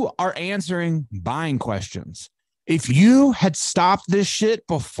 You are answering buying questions. If you had stopped this shit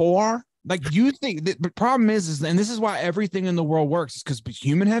before, like, you think that the problem is, and this is why everything in the world works, is because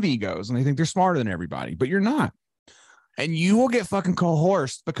human have egos and they think they're smarter than everybody, but you're not. And you will get fucking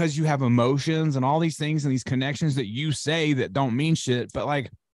coerced because you have emotions and all these things and these connections that you say that don't mean shit. But like,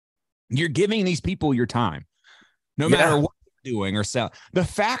 you're giving these people your time, no matter what you're doing or selling. The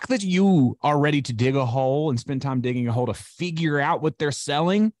fact that you are ready to dig a hole and spend time digging a hole to figure out what they're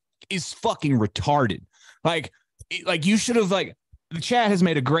selling is fucking retarded. Like you should have, like, the chat has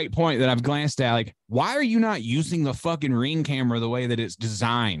made a great point that I've glanced at. Like, why are you not using the fucking Ring camera the way that it's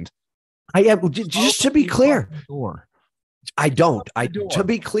designed? I am just to be clear. I don't. To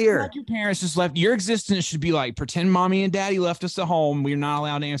be clear, like your parents just left. Your existence should be like pretend mommy and daddy left us at home. We're not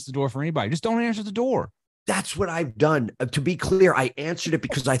allowed to answer the door for anybody. Just don't answer the door. That's what I've done. To be clear, I answered it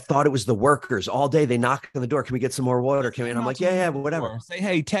because I thought it was the workers all day. They knock on the door. Can we get some more water? And I'm like, yeah, whatever. Say,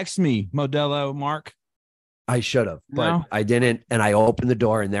 hey, text me, Modelo Mark. I should have, but I didn't. And I opened the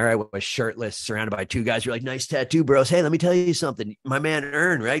door, and there I was, shirtless, surrounded by two guys who were like, nice tattoo, bros. Hey, let me tell you something. My man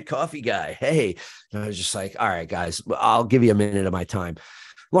Ern, right? Coffee guy. Hey. And I was just like, all right, guys, I'll give you a minute of my time.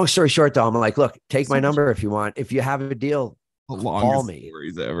 Long story short, though, I'm like, look, take my number if you want. If you have a deal, call me.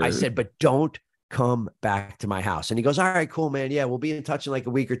 I said, but don't come back to my house. And he goes, all right, cool, man. Yeah, we'll be in touch in like a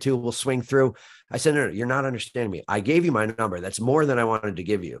week or two. We'll swing through. I said, no, you're not understanding me. I gave you my number. That's more than I wanted to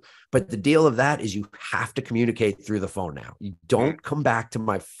give you. But the deal of that is you have to communicate through the phone now. You don't come back to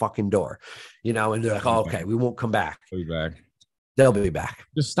my fucking door, and they're like, oh, okay, we won't come back. They'll be back. They'll be back.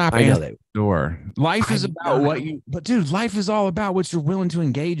 Just stop answering the door. Life is about but dude, life is all about what you're willing to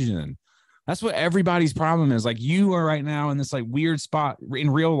engage in. That's what everybody's problem is. Like, you are right now in this like weird spot in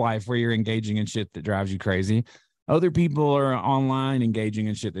real life where you're engaging in shit that drives you crazy. Other people are online engaging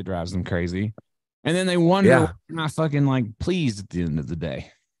in shit that drives them crazy. And then they wonder why you're not fucking like pleased at the end of the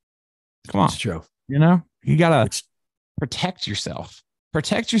day. Come on. It's true. You got to protect yourself.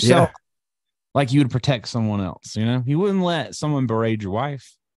 Protect yourself like you would protect someone else. You wouldn't let someone berate your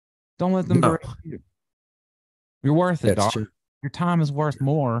wife. Don't let them berate you. You're worth it, dog. True. Your time is worth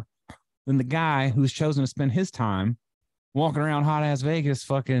more than the guy who's chosen to spend his time walking around hot ass Vegas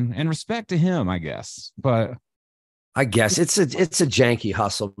fucking, and respect to him, I guess. But I guess it's a janky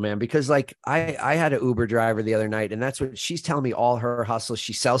hustle, man, because like I had an Uber driver the other night, and that's what she's telling me all her hustles.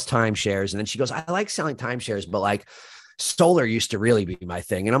 She sells timeshares, and then she goes, I like selling timeshares, but like solar used to really be my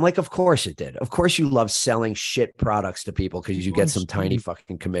thing. And I'm like, of course it did. Of course you love selling shit products to people because you get some tiny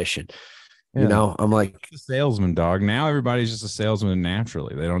fucking commission. Yeah. I'm like a salesman, dog. Now everybody's just a salesman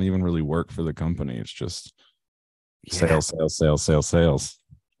naturally. They don't even really work for the company. It's just sales.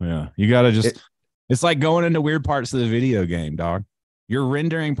 Yeah. You got to it's like going into weird parts of the video game, dog. You're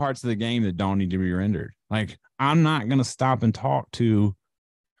rendering parts of the game that don't need to be rendered. Like, I'm not going to stop and talk to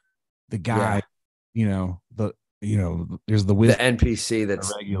the guy, there's the NPC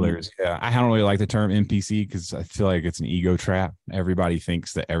that's regulars. Yeah. I don't really like the term NPC because I feel like it's an ego trap. Everybody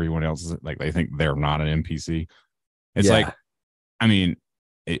thinks that everyone else is like, they think they're not an NPC. It's like, I mean,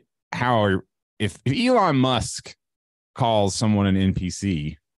 if Elon Musk calls someone an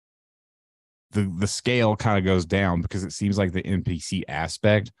NPC, the scale kind of goes down because it seems like the NPC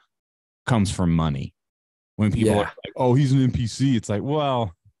aspect comes from money. When people are like, oh, he's an NPC, it's like,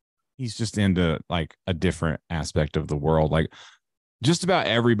 well, he's just into like a different aspect of the world. Like, just about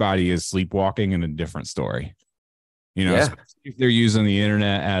everybody is sleepwalking in a different story. If they're using the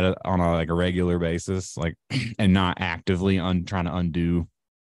internet on a regular basis, like, and not actively trying to undo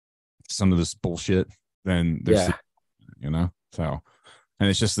some of this bullshit, then they're so, and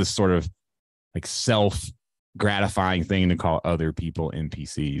it's just this sort of like self-gratifying thing to call other people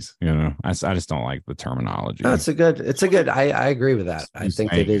NPCs. I just don't like the terminology. No, it's a good. I agree with that. I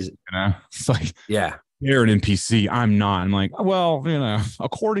think it is. It's like, you're an NPC. I'm not. I'm like, well,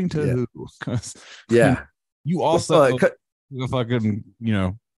 according to who? Because you also fucking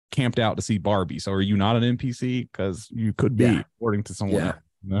camped out to see Barbie. So are you not an NPC? Because you could be, according to someone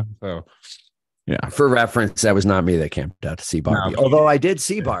else. So. Yeah. For reference, that was not me that camped out to see Barbie. No, although I did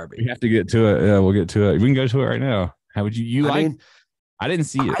see Barbie. We have to get to it. Yeah, we'll get to it. We can go to it right now. How would you like? I didn't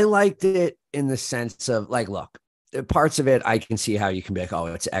see it. I liked it in the sense of like, look, parts of it I can see how you can be like, oh,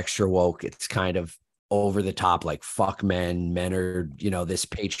 it's extra woke. It's kind of over the top, like fuck men. Men are, this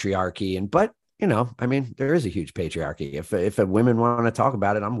patriarchy. But there is a huge patriarchy. If women want to talk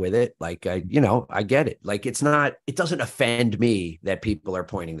about it, I'm with it. Like, I get it. Like, it doesn't offend me that people are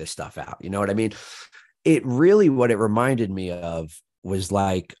pointing this stuff out. You know what I mean? What it reminded me of was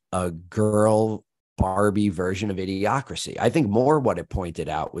like a girl Barbie version of Idiocracy. I think more what it pointed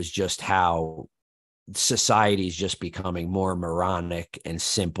out was just how society's just becoming more moronic and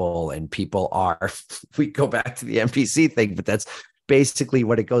simple, and people are, we go back to the NPC thing, but that's basically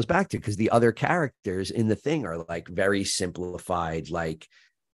what it goes back to, because the other characters in the thing are like very simplified, like,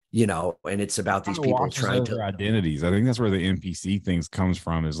 and it's about these people trying to identities. I think that's where the NPC things comes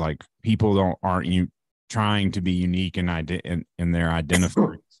from, is like people aren't trying to be unique and their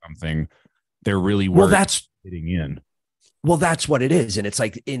identifying something. They're really that's fitting in. Well, that's what it is. And it's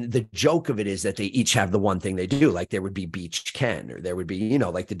like in the joke of it is that they each have the one thing they do. Like there would be Beach Ken, or there would be, you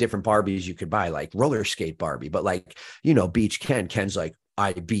know, like the different Barbies you could buy, like roller skate Barbie, but like, you know, Beach Ken's like,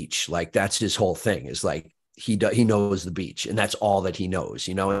 I beach. Like that's his whole thing is like, he knows the beach and that's all that he knows,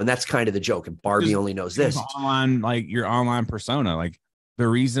 you know, and that's kind of the joke. And Barbie only knows this online, like your online persona. Like the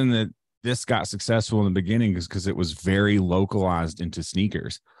reason that this got successful in the beginning is because it was very localized into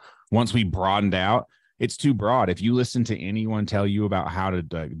sneakers. Once we broadened out, it's too broad. If you listen to anyone tell you about how to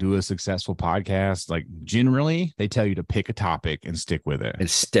do a successful podcast, like generally they tell you to pick a topic and stick with it. And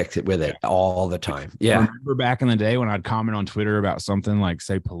stick with it all the time. Yeah. I remember back in the day when I'd comment on Twitter about something like,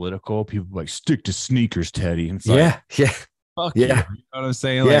 say, political, people like, stick to sneakers, Teddy. And it's like, fuck you. You know what I'm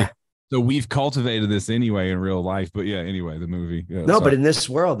saying? Yeah. Like, so we've cultivated this anyway in real life. But yeah, anyway, the movie. Yeah, no, but in this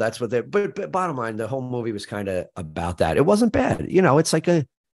world, that's what they, but bottom line, the whole movie was kind of about that. It wasn't bad. You know, it's like a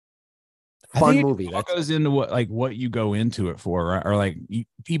fun movie. That goes into what you go into it for, right? Or like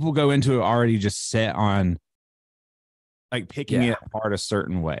people go into it already just set on like picking it apart a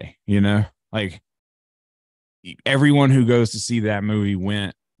certain way, you know, like everyone who goes to see that movie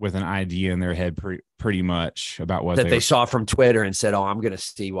went with an idea in their head pretty much about what they saw from Twitter and said, oh, I'm going to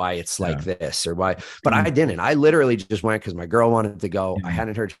see why it's like this or why. But I didn't. I literally just went because my girl wanted to go. I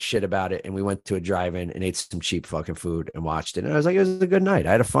hadn't heard shit about it. And we went to a drive-in and ate some cheap fucking food and watched it. And I was like, it was a good night.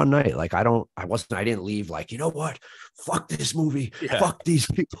 I had a fun night. Like, I didn't leave like, you know what? Fuck this movie. Yeah. Fuck these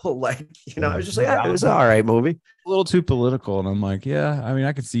people. Like, you know, I was just like, it was an all right movie. A little too political. And I'm like, yeah, I mean,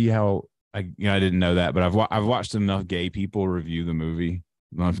 I could see how I didn't know that, but I've watched enough gay people review the movie.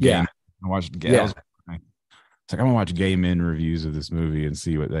 I watched gay. It's like I'm gonna watch gay men reviews of this movie and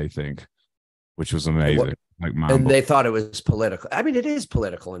see what they think, which was amazing. And they thought it was political. I mean, it is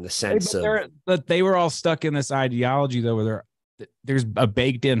political in the sense but they were all stuck in this ideology though, where there's a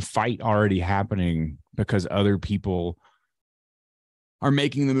baked in fight already happening because other people are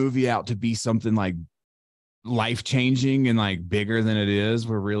making the movie out to be something like life-changing and like bigger than it is,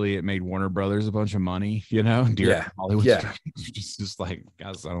 where really it made Warner Brothers a bunch of money, you know. Hollywood just like,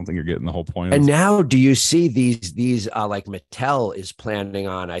 guys, I don't think you're getting the whole point. And now do you see these like Mattel is planning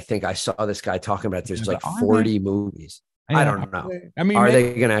on, I think I saw this guy talking about there's like 40 movies. I don't know. I mean, are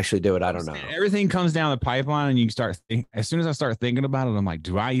they gonna actually do it? I don't know. Everything comes down the pipeline and you start as soon as I start thinking about it, I'm like,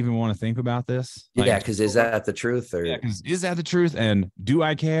 do I even want to think about this? Like, because is that the truth? Or is that the truth? And do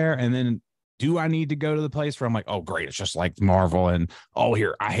I care? And then do I need to go to the place where I'm like, oh, great, it's just like Marvel, and oh,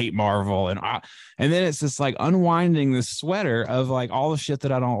 here, I hate Marvel, and then it's just like unwinding this sweater of like all the shit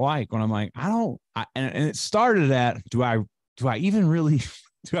that I don't like. When I'm like, and it started at, do I even really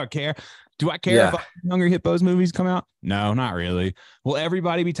do I care? Do I care if Hungry Hippos movies come out? No, not really. Will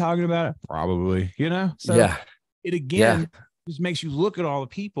everybody be talking about it? Probably, you know. So it again just makes you look at all the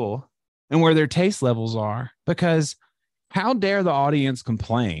people and where their taste levels are, because how dare the audience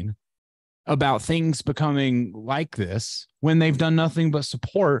complain about things becoming like this when they've done nothing but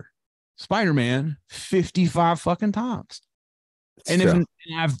support Spider-Man 55 fucking times. And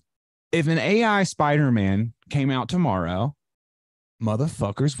if an AI Spider-Man came out tomorrow,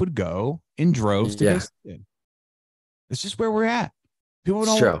 motherfuckers would go in droves to this. It's just where we're at. People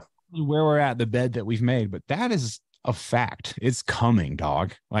don't know where we're at, the bed that we've made, but that is a fact. It's coming,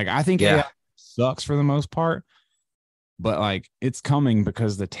 dog. Like, I think AI sucks for the most part, but like it's coming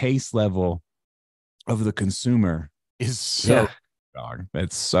because the taste level of the consumer is so dog.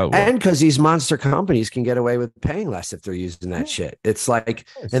 It's so and because these monster companies can get away with paying less if they're using that shit. It's like,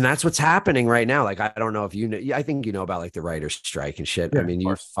 and that's what's happening right now. Like, I don't know if you know, I think you know about like the writers' strike and shit. I mean,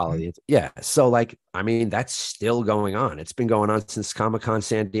 you follow the so like, I mean, that's still going on. It's been going on since Comic-Con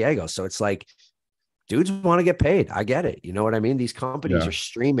San Diego. So it's like, dudes want to get paid. I get it. You know what I mean? These companies are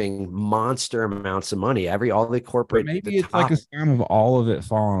streaming monster amounts of money. All the corporate. But maybe it's like a sign of all of it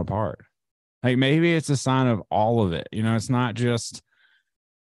falling apart. Like maybe it's a sign of all of it. You know, it's not just,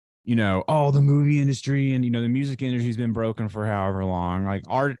 you know, oh, the movie industry and, you know, the music industry has been broken for however long. Like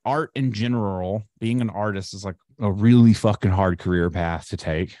art in general, being an artist is like a really fucking hard career path to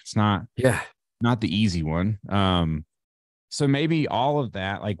take. It's not the easy one. So maybe all of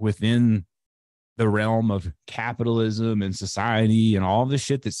that, like within the realm of capitalism and society and all the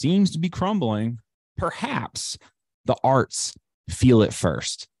shit that seems to be crumbling, perhaps the arts feel it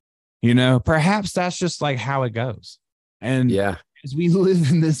first. You know, perhaps that's just like how it goes. And as we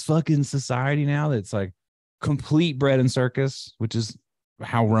live in this fucking society now that's like complete bread and circus, which is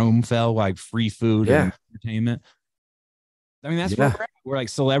how Rome fell, like free food and entertainment. I mean, that's where we're like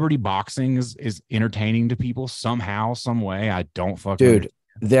celebrity boxing is entertaining to people somehow, some way. I don't fucking understand.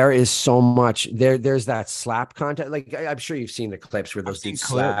 There is so much there's that slap content. Like I'm sure you've seen the clips where those dudes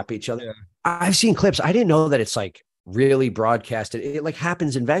slap each other. I've seen clips. I didn't know that it's like really broadcast it. It like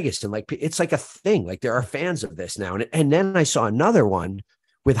happens in Vegas, and like it's like a thing. Like there are fans of this now. And then I saw another one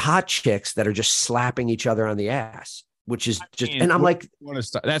with hot chicks that are just slapping each other on the ass, which is just, and I'm like,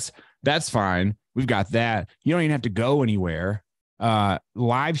 that's fine. We've got that. You don't even have to go anywhere.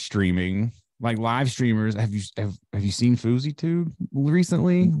 Live streaming, like live streamers. Have you seen Fousey Tube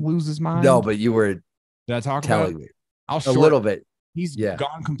recently lose his mind? No, but you were Did I talk telling about me a little bit. He's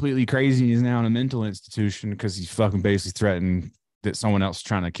gone completely crazy. He's now in a mental institution because he's fucking basically threatened that someone else is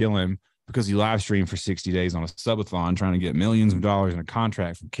trying to kill him because he live streamed for 60 days on a subathon trying to get millions of dollars in a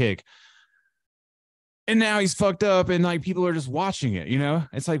contract from Kick. And now he's fucked up and like people are just watching it, you know?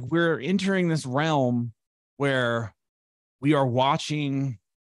 It's like we're entering this realm where we are watching,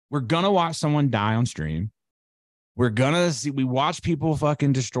 we're going to watch someone die on stream. We're gonna see, we watch people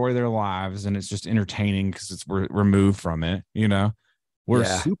fucking destroy their lives and it's just entertaining because we're removed from it, you know? We're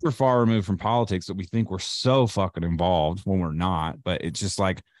super far removed from politics that we think we're so fucking involved when we're not. But it's just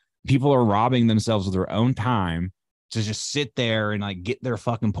like people are robbing themselves of their own time to just sit there and like get their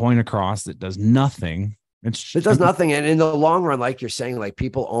fucking point across that does nothing. It does nothing. And in the long run, like you're saying, like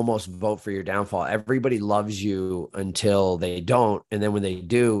people almost vote for your downfall. Everybody loves you until they don't. And then when they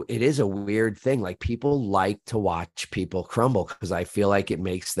do, it is a weird thing. Like people like to watch people crumble because I feel like it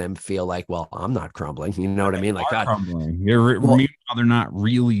makes them feel like, well, I'm not crumbling. You know what I mean? Like that. Crumbling. Meanwhile, they're not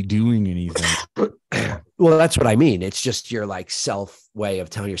really doing anything. Well, that's what I mean. It's just your like self way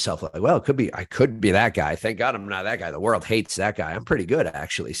of telling yourself like, well, I could be that guy. Thank God I'm not that guy. The world hates that guy. I'm pretty good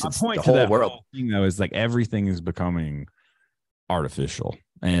actually. Since the whole world thing though is like everything is becoming artificial,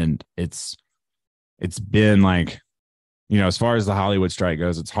 and it's been like, you know, as far as the Hollywood strike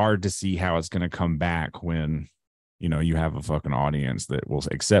goes, it's hard to see how it's going to come back when, you know, you have a fucking audience that will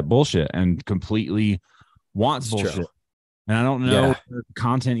accept bullshit and completely wants bullshit. True. And I don't know where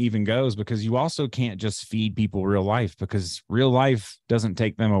content even goes because you also can't just feed people real life because real life doesn't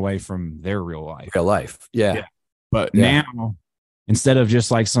take them away from their real life. Real life. Yeah. But now, instead of just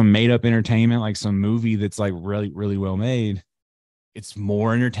like some made up entertainment, like some movie that's like really, really well made, it's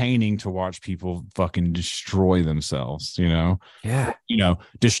more entertaining to watch people fucking destroy themselves, you know? Yeah. You know,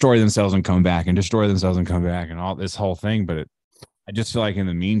 destroy themselves and come back and destroy themselves and come back and all this whole thing. But I just feel like in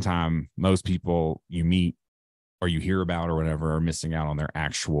the meantime, most people you meet or you hear about or whatever are missing out on their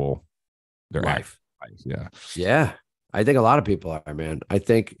life. Yeah. Yeah. I think a lot of people are, man. I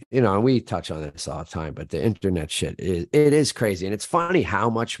think, you know, and we touch on this all the time, but the internet shit it is crazy. And it's funny how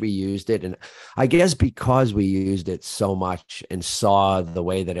much we used it. And I guess because we used it so much and saw the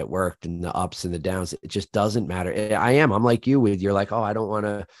way that it worked and the ups and the downs, it just doesn't matter. I'm like you with, you're like, oh, I don't want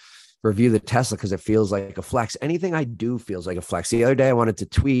to review the Tesla because it feels like a flex. Anything I do feels like a flex. The other day I wanted to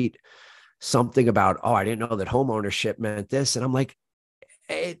tweet something about, oh, I didn't know that home ownership meant this. And I'm like,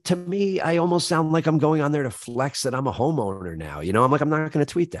 to me, I almost sound like I'm going on there to flex that I'm a homeowner now. You know, I'm like, I'm not going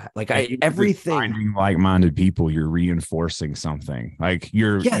to tweet that. Like everything. Finding like-minded people, you're reinforcing something. Like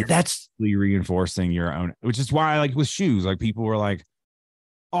you're that's reinforcing your own, which is why like with shoes, like people were like,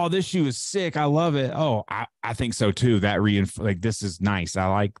 oh, this shoe is sick. I love it. Oh, I think so too. That like, this is nice. I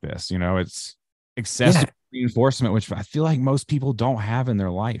like this. You know, it's excessive reinforcement, which I feel like most people don't have in their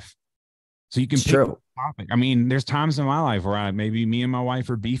life. So you can pick a topic. I mean, there's times in my life where maybe me and my wife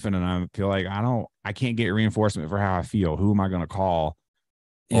are beefing and I feel like I can't get reinforcement for how I feel. Who am I going to call?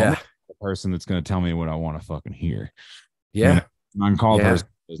 Yeah. The person that's going to tell me what I want to fucking hear. Yeah. You know, I'm called person.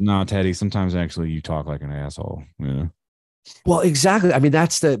 No, Teddy, sometimes actually you talk like an asshole. You know? Well, exactly. I mean,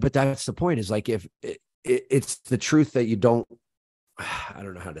 that's the point is like, if it's the truth that you don't, I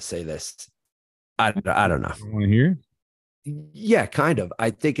don't know how to say this. I don't know. You want to hear? Yeah, kind of. I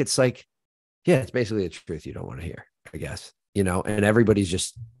think it's like, yeah, it's basically the truth you don't want to hear, I guess, you know, and everybody's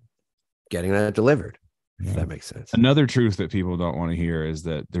just getting that delivered. If that makes sense. Another truth that people don't want to hear is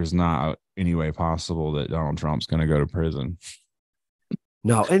that there's not any way possible that Donald Trump's going to go to prison.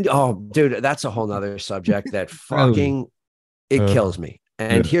 No. And dude, that's a whole nother subject that fucking, it kills me.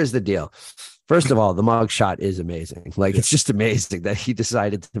 And here's the deal. First of all, the mugshot is amazing. Like, it's just amazing that he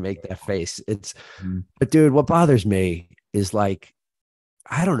decided to make that face. But dude, what bothers me is like,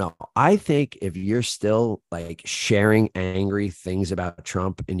 I don't know. I think if you're still like sharing angry things about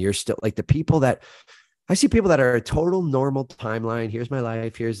Trump and you're still like the people that I see people that are a total normal timeline. Here's my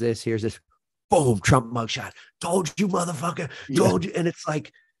life. Here's this. Boom. Trump mugshot. Told you, motherfucker. Told you. And it's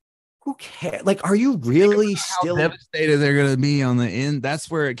like, who cares? Like, are you really still devastated they're going to be on the end?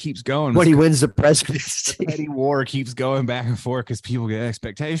 That's where it keeps going. When he wins the presidency. The petty war keeps going back and forth because people get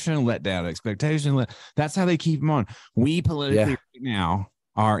expectation, let down expectation. That's how they keep them on. We politically right now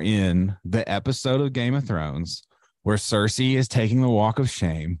are in the episode of Game of Thrones where Cersei is taking the walk of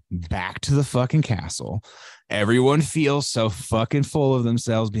shame back to the fucking castle. Everyone feels so fucking full of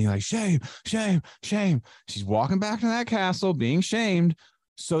themselves, being like, shame, shame, shame. She's walking back to that castle being shamed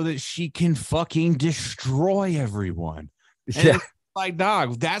so that she can fucking destroy everyone. And Yeah. like,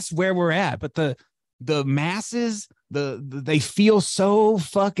 dog, that's where we're at. But the masses, they feel so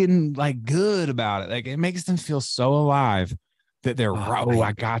fucking like good about it. Like it makes them feel so alive that they're, oh,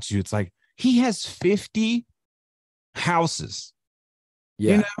 I got you. It's like he has 50 houses.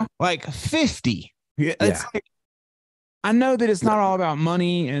 Yeah. You know, like 50. It's like, I know that it's not all about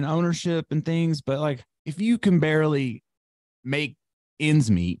money and ownership and things, but like if you can barely make ends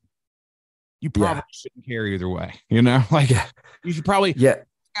meet, you probably shouldn't care either way. You know, like you should probably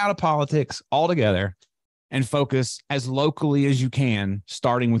out of politics altogether and focus as locally as you can,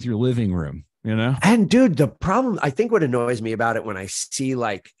 starting with your living room, you know? And dude, the problem, I think what annoys me about it when I see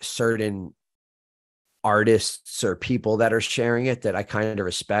like certain artists or people that are sharing it that I kind of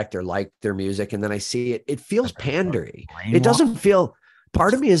respect or like their music, and then I see it, it feels pandery. It doesn't feel,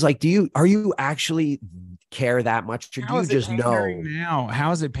 part of me is like, are you actually care that much, or do you just know now?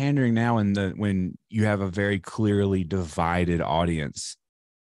 How is it pandering now when you have a very clearly divided audience?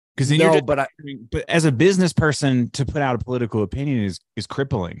 Because then but as a business person, to put out a political opinion is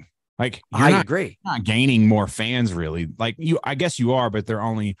crippling. Like I agree. You're not gaining more fans really. Like I guess you are, but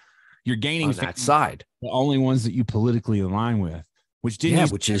you're gaining on that side. The only ones that you politically align with, which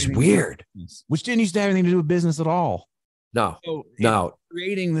is weird. Which didn't used to have anything to do with business at all. No,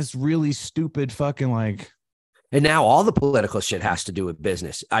 creating this really stupid fucking like. And now all the political shit has to do with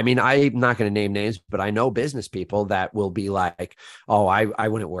business. I mean, I'm not going to name names, but I know business people that will be like, oh, I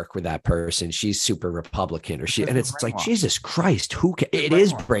wouldn't work with that person. She's super Republican or she, and it's like, Jesus Christ, it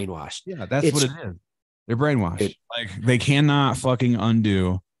is brainwashed. Yeah, that's what it is. They're brainwashed. Like they cannot fucking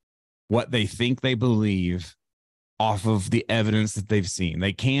undo what they think they believe off of the evidence that they've seen.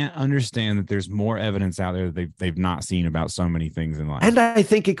 They can't understand that there's more evidence out there that they've not seen about so many things in life. And I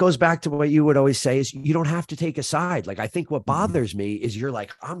think it goes back to what you would always say is you don't have to take a side. Like, I think what bothers me is you're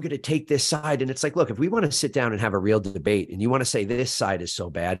like, I'm going to take this side. And it's like, look, if we want to sit down and have a real debate and you want to say this side is so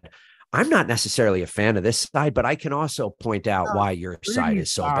bad, I'm not necessarily a fan of this side, but I can also point out why your side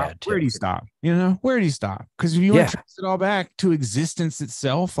is so bad too. Where do you stop? You know, where do you stop? Because if you want to trace it all back to existence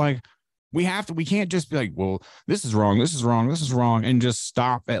itself, like, we can't just be like, well, this is wrong, this is wrong, this is wrong, and just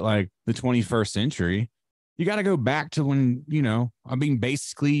stop at like the 21st century. You got to go back to when, you know, I mean,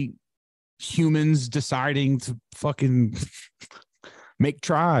 basically humans deciding to fucking make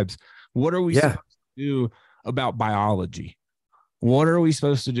tribes. What are we supposed to do about biology? What are we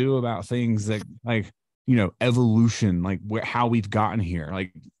supposed to do about things that, like, you know, evolution, like how we've gotten here?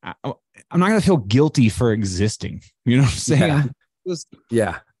 Like, I'm not going to feel guilty for existing. You know what I'm saying?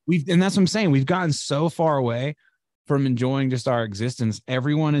 And that's what I'm saying. We've gotten so far away from enjoying just our existence.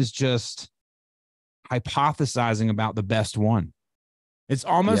 Everyone is just hypothesizing about the best one. It's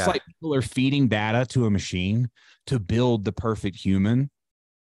almost like people are feeding data to a machine to build the perfect human.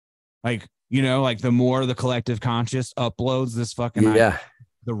 Like, you know, like the more the collective conscious uploads this fucking idea,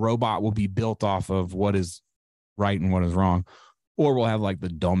 the robot will be built off of what is right and what is wrong, or we'll have like the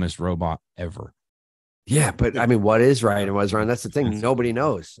dumbest robot ever. Yeah, but I mean, what is right and what's wrong? That's the thing. Nobody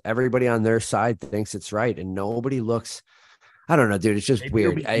knows. Everybody on their side thinks it's right, and nobody looks. I don't know, dude. It's just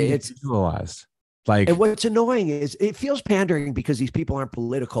weird. It's visualized. Like, and what's annoying is it feels pandering because these people aren't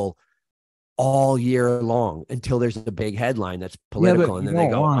political all year long until there's a big headline that's political, and then they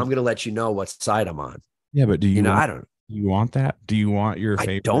go, "I'm going to let you know what side I'm on." Yeah, but do you know? I don't. Do you want that? Do you want your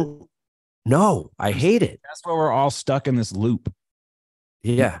favorite? I don't. No, I hate it. That's why we're all stuck in this loop.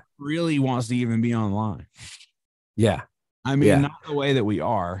 Yeah. Really wants to even be online. Yeah. I mean, not the way that we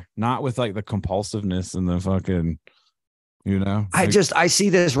are, not with like the compulsiveness and the fucking, you know, I see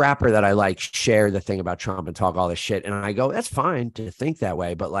this rapper that I like share the thing about Trump and talk all this shit. And I go, that's fine to think that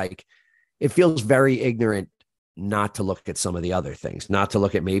way. But like, it feels very ignorant not to look at some of the other things, not to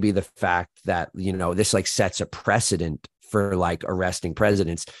look at maybe the fact that, you know, this like sets a precedent for like arresting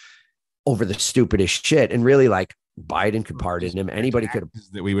presidents over the stupidest shit. And really, like, Biden could pardon him. Anybody could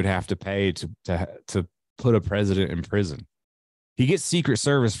have that we would have to pay to put a president in prison. He gets Secret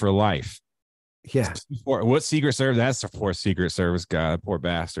Service for life. Yeah. What Secret Service? That's the poor Secret Service guy, poor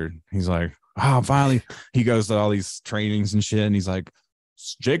bastard. He's like, oh, finally. He goes to all these trainings and shit, and he's like,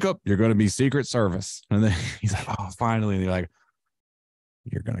 Jacob, you're going to be Secret Service. And then he's like, oh, finally. And they're like,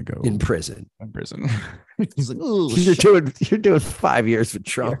 you're going to go in prison. He's like, oh, you're doing 5 years with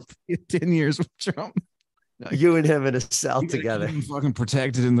Trump. 10 years with Trump. You and him in a cell together. Fucking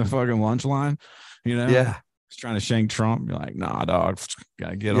protected in the fucking lunch line, you know? Yeah. He's trying to shank Trump. You're like, nah, dog,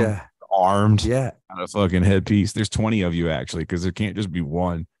 gotta get him. Yeah. armed. Yeah. On a fucking headpiece. There's 20 of you actually, because there can't just be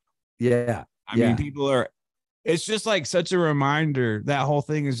one. Yeah. I mean, people are. It's just like such a reminder. That whole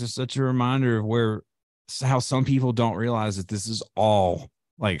thing is just such a reminder of how some people don't realize that this is all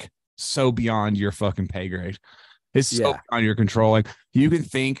like so beyond your fucking pay grade. It's so beyond your control. Like you can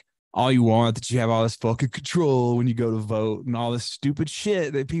think all you want that you have all this fucking control when you go to vote and all this stupid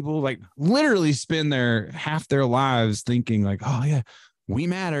shit that people like literally spend half their lives thinking like, oh yeah, we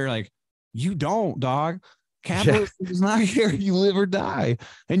matter. Like you don't, dog. Capitalism does not care if you live or die.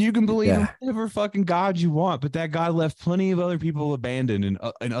 And you can believe in whatever fucking God you want, but that God left plenty of other people abandoned in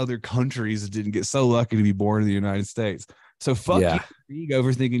other countries that didn't get so lucky to be born in the United States. So fuck you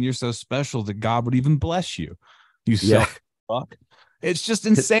over thinking you're so special that God would even bless you. You fuck. It's just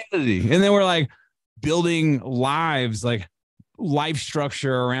insanity. And then we're like building lives, like life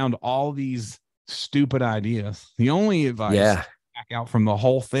structure around all these stupid ideas. The only advice back out from the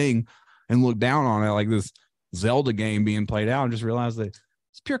whole thing and look down on it like this Zelda game being played out and just realize that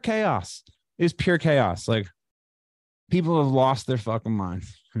it's pure chaos. It's pure chaos. Like people have lost their fucking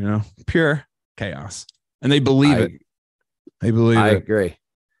minds, pure chaos. And they believe it. They believe it. I agree.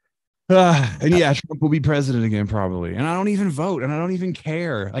 And Trump will be president again, probably. And I don't even vote and I don't even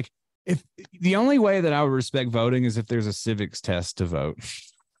care. Like if the only way that I would respect voting is if there's a civics test to vote.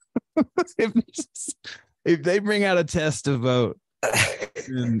 if they bring out a test to vote,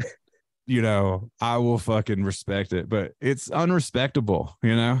 then I will fucking respect it, but it's unrespectable.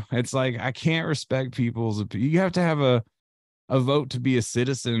 It's like, I can't respect people's opinion. You have to have a vote to be a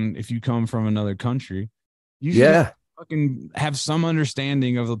citizen. If you come from another country, you should fucking have some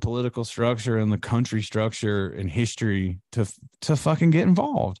understanding of the political structure and the country structure and history to fucking get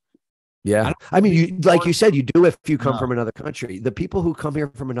involved. Yeah. I mean, like you said, you do if you come from another country. The people who come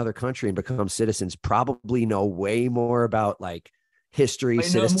here from another country and become citizens probably know way more about like history, they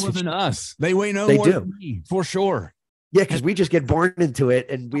know more than us. They know more than me, for sure. Yeah, because we just get born into it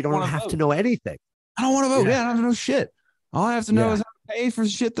and we don't have to know anything. I don't want to vote. I don't have to know shit. All I have to know is how to pay for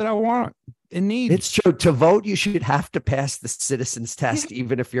shit that I want and need. It's true. To vote, you should have to pass the citizen's test,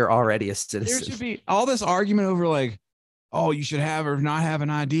 even if you're already a citizen. There should be all this argument over like, oh, you should have or not have an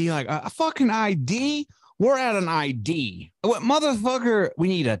ID. Like a fucking ID. We're at an ID. What motherfucker? We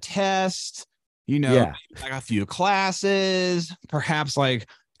need a test. Like a few classes, perhaps like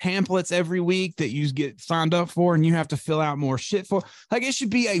pamphlets every week that you get signed up for and you have to fill out more shit for. Like it should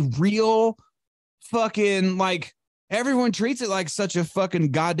be a real fucking, like everyone treats it like such a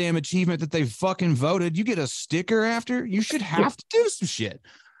fucking goddamn achievement that they fucking voted. You get a sticker after. You should have to do some shit. You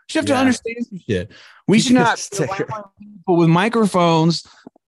should have to understand some shit. We should not people with microphones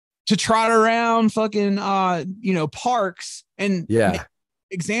to trot around fucking parks and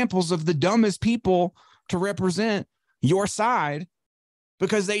examples of the dumbest people to represent your side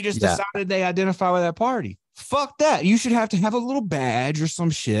because they just decided they identify with that party. Fuck that. You should have to have a little badge or some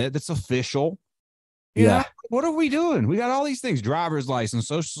shit that's official. You know? What are we doing? We got all these things: driver's license,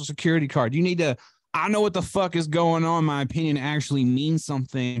 social security card. You need to, I know what the fuck is going on. My opinion actually means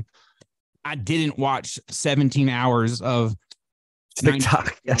something. I didn't watch 17 hours of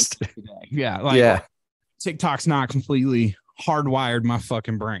TikTok yesterday. TikTok's not completely hardwired my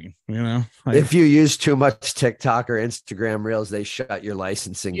fucking brain, like, if you use too much TikTok or Instagram Reels, they shut your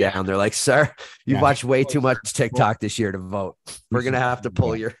licensing down. They're like, sir, you watched way too much TikTok this year to vote. We're gonna have to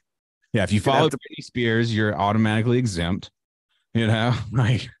pull your if you follow Britney Spears, you're automatically exempt.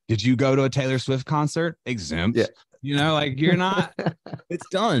 Like, did you go to a Taylor Swift concert? Exempt. Like you're not. It's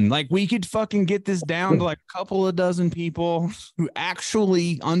done. Like we could fucking get this down to like a couple of dozen people who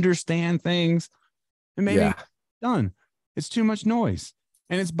actually understand things, and maybe it's done. It's too much noise,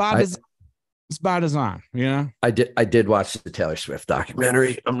 and it's by design. It's by design, I did watch the Taylor Swift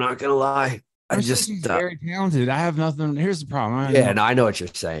documentary. I'm not gonna lie. She's very talented. I have nothing. Here's the problem. I know what you're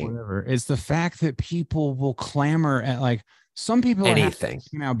saying. Whatever. It's the fact that people will clamor at like some people anything.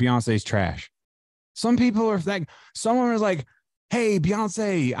 Now Beyonce's trash. Some people are like, someone was like, hey,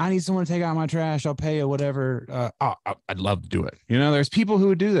 Beyonce, I need someone to take out my trash. I'll pay you whatever. I'd love to do it. There's people who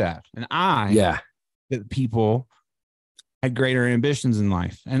would do that. And that people had greater ambitions in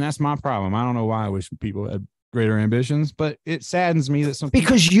life. And that's my problem. I don't know why I wish people had greater ambitions, but it saddens me that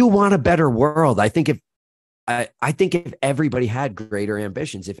because you want a better world. I think if everybody had greater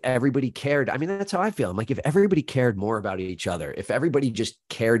ambitions, if everybody cared, I mean, that's how I feel. I'm like, if everybody cared more about each other, if everybody just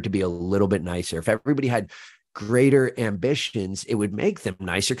cared to be a little bit nicer, if everybody had greater ambitions, it would make them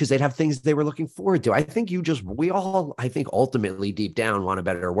nicer because they'd have things they were looking forward to. I think we all, ultimately deep down want a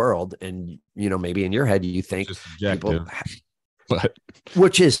better world. And, maybe in your head, you think people,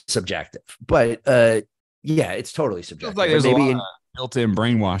 which is subjective, but, it's totally subjective. Like there's maybe built-in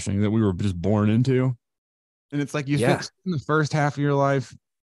brainwashing that we were just born into. And it's like you think in the first half of your life,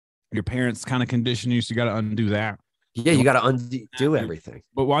 your parents kind of condition you, so you got to undo that. Yeah, you got to undo everything.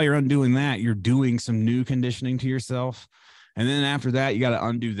 But while you're undoing that, you're doing some new conditioning to yourself. And then after that, you got to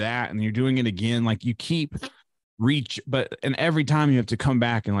undo that, and you're doing it again. Like you keep and every time you have to come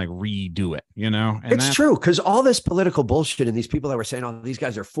back and like redo it, you know? And it's true, because all this political bullshit and these people that were saying, oh, these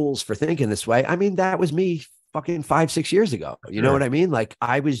guys are fools for thinking this way. I mean, that was me fucking 5-6 years ago. You know what I mean? Like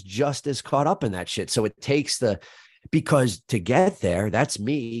I was just as caught up in that shit. So it takes because to get there, that's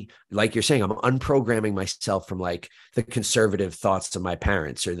me. Like you're saying, I'm unprogramming myself from like the conservative thoughts of my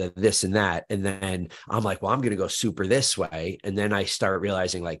parents or the this and that. And then I'm like, well, I'm going to go super this way. And then I start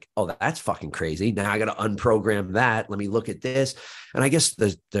realizing like, oh, that's fucking crazy. Now I got to unprogram that. Let me look at this. And I guess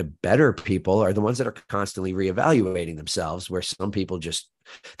the better people are the ones that are constantly reevaluating themselves, where some people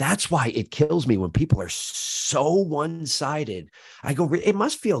that's why it kills me when people are so one-sided. I go, it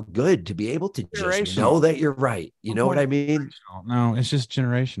must feel good to be able to just know that you're right. You know what I mean? No, it's just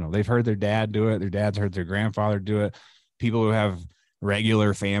generational. They've heard their dad do it. Their dad's heard their grandfather do it. People who have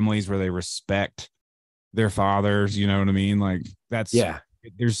regular families where they respect their fathers, you know what I mean? Like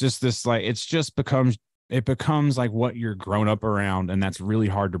there's just this, like, it becomes like what you're grown up around. And that's really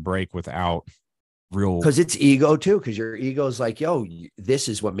hard to break without because it's ego too, because your ego is like, yo, this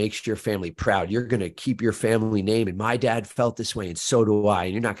is what makes your family proud. You're going to keep your family name, and my dad felt this way, and so do I.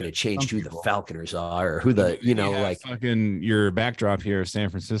 And you're not going to change who the Falconers are or who like fucking your backdrop here, San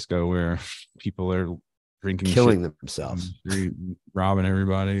Francisco, where people are drinking, killing themselves, robbing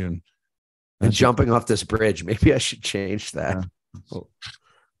everybody, and jumping off this bridge. Maybe I should change that. Yeah.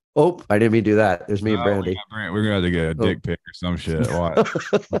 Oh, I didn't mean to do that. There's me and Brandy. We're going to get a dick pic or some shit. What?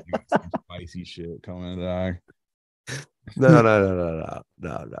 Some spicy shit coming to die. No.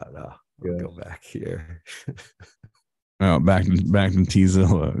 Go back here. No, back to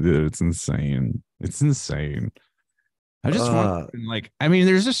T-Zilla. Dude, it's insane. It's insane. I just wonder, like, I mean,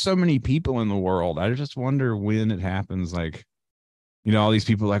 there's just so many people in the world. I just wonder when it happens. Like, you know, all these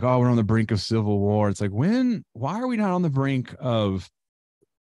people like, oh, we're on the brink of civil war. It's like, why are we not on the brink of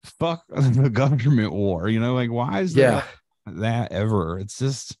fuck the government war? You know, like, why is that ever? It's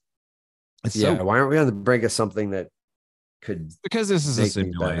just, why aren't we on the brink of something that could, because this is a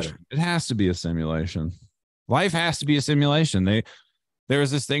simulation. It has to be a simulation. Life has to be a simulation. There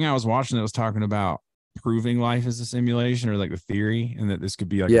was this thing I was watching that was talking about proving life is a simulation, or like the theory, and that this could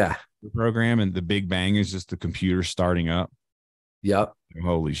be like a program, and the Big Bang is just the computer starting up. Yep.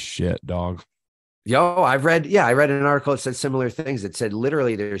 Holy shit, dog. I read an article that said similar things. It said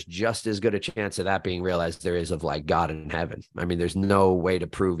literally there's just as good a chance of that being real as there is of like God in heaven. I mean, there's no way to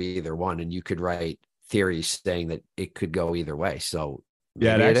prove either one, and you could write theories saying that it could go either way. So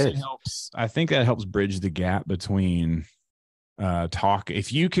yeah, it actually helps. I think that helps bridge the gap between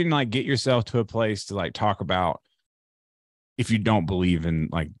if you can like get yourself to a place to like talk about, if you don't believe in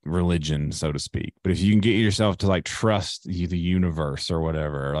like religion, so to speak, but if you can get yourself to like trust the universe or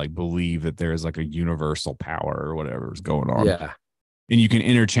whatever, or like believe that there is like a universal power or whatever is going on, and you can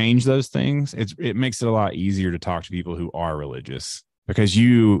interchange those things, it makes it a lot easier to talk to people who are religious, because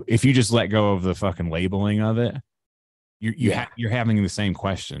if you just let go of the fucking labeling of it, you're having the same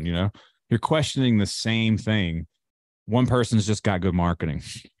question, you know, you're questioning the same thing. One person's just got good marketing.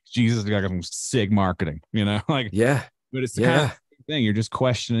 Jesus got some sick marketing, you know, like, but it's the kind of thing. You're just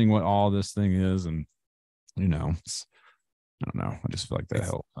questioning what all this thing is. And, you know, I don't know. I just feel like that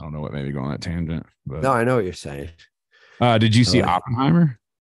helped. I don't know what made me go on that tangent. But no, I know what you're saying. Did you see Oppenheimer?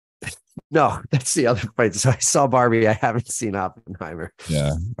 No, that's the other point. So I saw Barbie. I haven't seen Oppenheimer.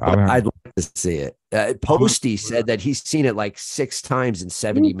 Yeah. I'd like to see it. Posty said that he's seen it like 6 times in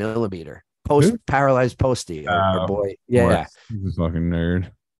 70 millimeter. Paralyzed Posty, our boy. Yeah. He's a fucking nerd.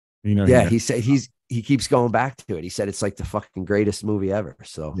 You know, he said he keeps going back to it. He said it's like the fucking greatest movie ever.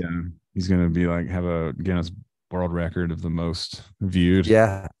 So yeah, he's gonna be like have a Guinness World Record of the most viewed.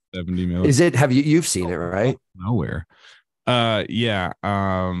 70 million. Is it? You've seen it, right? Nowhere. Yeah.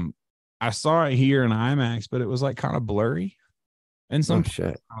 I saw it here in IMAX, but it was like kind of blurry. And some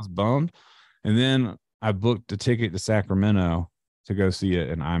shit. I was bummed. And then I booked a ticket to Sacramento to go see it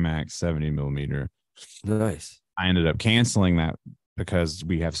in IMAX 70 millimeter. Nice. I ended up canceling that because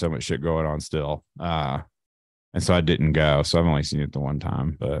we have so much shit going on still. And so I didn't go. So I've only seen it the one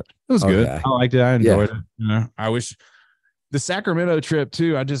time, but it was good. I liked it. I enjoyed it. You know, I wish the Sacramento trip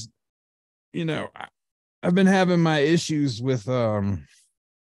too. I just, you know, I've been having my issues with, how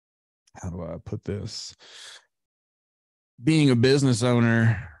do I put this? Being a business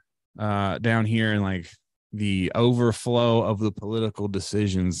owner down here, and like the overflow of the political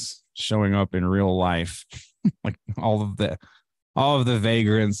decisions showing up in real life, like all of the all of the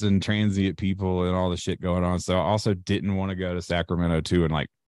vagrants and transient people and all the shit going on. So I also didn't want to go to Sacramento too and like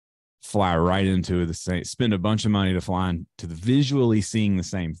fly right into the same, spend a bunch of money to fly into the visually seeing the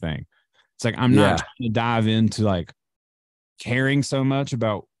same thing. It's like I'm not trying to dive into like caring so much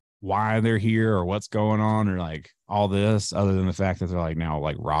about why they're here or what's going on or like all this, other than the fact that they're like now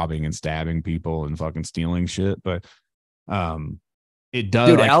like robbing and stabbing people and fucking stealing shit. But it does.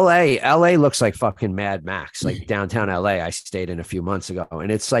 Dude, like, LA looks like fucking Mad Max, like downtown LA. I stayed in a few months ago, and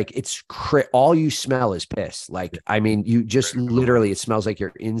it's like all you smell is piss. Like, I mean, you just literally, it smells like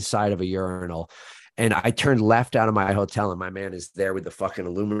you're inside of a urinal. And I turned left out of my hotel, and my man is there with the fucking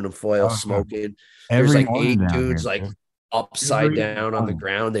aluminum foil smoking. There's like 8 dudes like upside down on the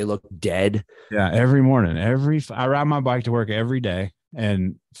ground. They look dead. Yeah, every morning, I ride my bike to work every day.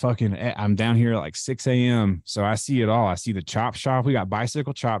 And fucking, I'm down here at like 6 a.m. So I see it all. I see the chop shop. We got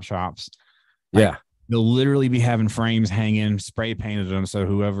bicycle chop shops. Yeah. They'll literally be having frames hanging, spray painted them. So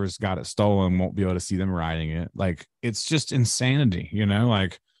whoever's got it stolen won't be able to see them riding it. Like, it's just insanity, you know?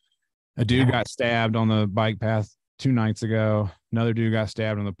 Like, a dude got stabbed on the bike path 2 nights ago. Another dude got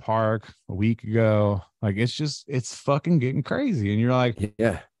stabbed in the park a week ago. Like, it's fucking getting crazy. And you're like,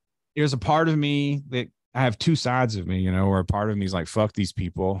 yeah, there's a part of me that, I have 2 sides of me, you know, where a part of me is like, fuck these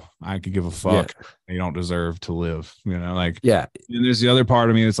people. I could give a fuck. Yeah. They don't deserve to live, you know, like, yeah. And there's the other part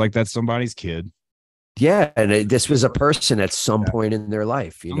of me that's like, that's somebody's kid. Yeah. And this was a person at some point in their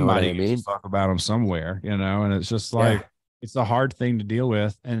life. You know what I mean? Talk about them somewhere, you know, and it's just like, it's a hard thing to deal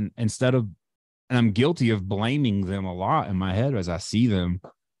with. And and I'm guilty of blaming them a lot in my head as I see them,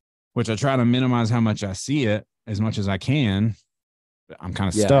 which I try to minimize how much I see it as much as I can. But I'm kind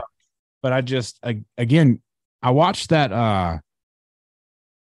of stuck. But again, I watched that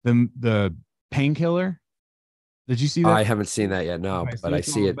the Painkiller. Did you see that? I haven't seen that yet. No, but I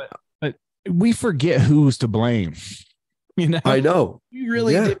see it. But we forget who's to blame. You know, I know. You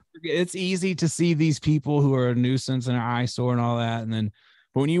really did forget. It's easy to see these people who are a nuisance and an eyesore and all that. And then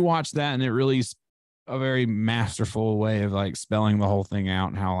but when you watch that, and it really is a very masterful way of like spelling the whole thing out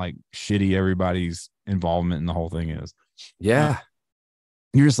and how like shitty everybody's involvement in the whole thing is. Yeah.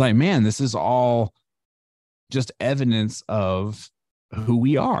 You're just like, man, this is all just evidence of who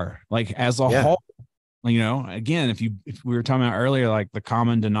we are, like as a whole. You know, again, if we were talking about earlier, like the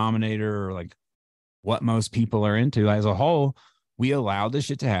common denominator or like what most people are into as a whole, we allowed this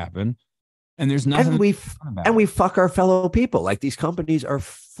shit to happen. And there's nothing. And we fuck our fellow people. Like, these companies are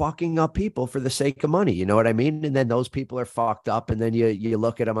fucking up people for the sake of money. You know what I mean? And then those people are fucked up. And then you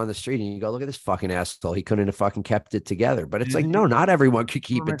look at them on the street and you go, look at this fucking asshole. He couldn't have fucking kept it together. But it's like, no, not everyone could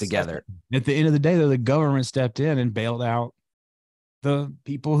keep it together. At the end of the day, though, the government stepped in and bailed out the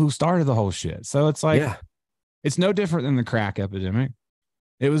people who started the whole shit. So it's like, it's no different than the crack epidemic.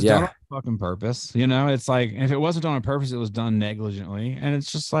 It was done on fucking purpose. You know, it's like, if it wasn't done on purpose, it was done negligently. And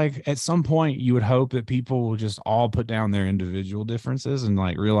it's just like, at some point you would hope that people will just all put down their individual differences and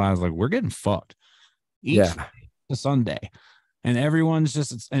like realize like, we're getting fucked each Sunday. And everyone's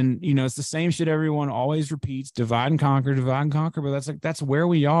just, and you know, it's the same shit everyone always repeats: divide and conquer, divide and conquer. But that's where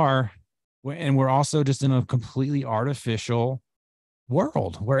we are. And we're also just in a completely artificial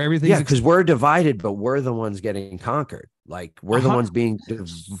world where everything, because we're divided, but we're the ones getting conquered. Like, we're the ones being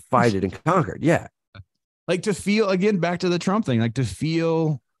divided and conquered. Like, to feel, again, back to the Trump thing, like to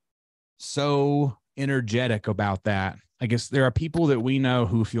feel so energetic about that. I guess there are people that we know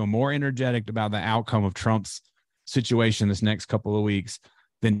who feel more energetic about the outcome of Trump's situation this next couple of weeks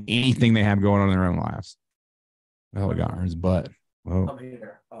than anything they have going on in their own lives. Oh, we got Ern's butt. Oh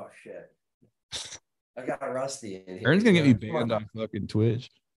shit. I got Rusty in here. Ern's gonna get me banned on fucking Twitch.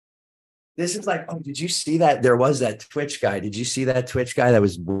 This is like, did you see that? There was that Twitch guy. Did you see that Twitch guy that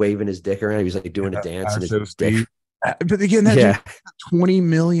was waving his dick around? He was like doing a dance and his dick. But again, that 20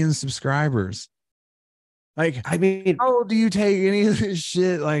 million subscribers. Like, I mean, how do you take any of this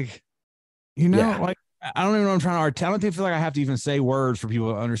shit? Like, you know, like, I don't even know what I'm trying to articulate. I don't feel like I have to even say words for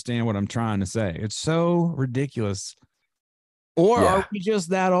people to understand what I'm trying to say. It's so ridiculous. Or are we just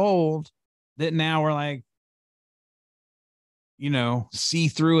that old that now we're like, you know, see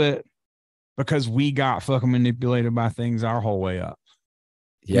through it because we got fucking manipulated by things our whole way up?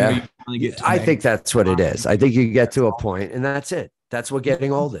 Yeah. I think that's what it is. I think you get to a point and that's it. That's what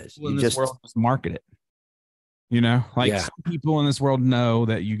getting old is. You just market it. You know, like some people in this world know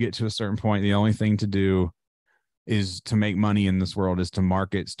that you get to a certain point, the only thing to do is to make money in this world is to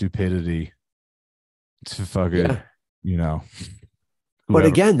market stupidity to fucking, you know. But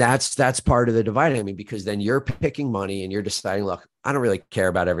again, that's part of the divide. I mean, because then you're picking money and you're deciding, look, I don't really care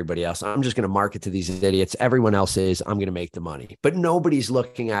about everybody else. I'm just going to market to these idiots. Everyone else is, I'm going to make the money. But nobody's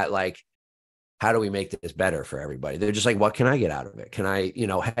looking at like, how do we make this better for everybody? They're just like, what can I get out of it? Can I,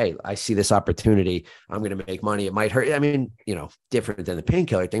 hey, I see this opportunity. I'm going to make money. It might hurt. I mean, different than the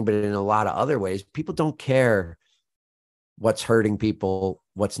painkiller thing, but in a lot of other ways, people don't care what's hurting people,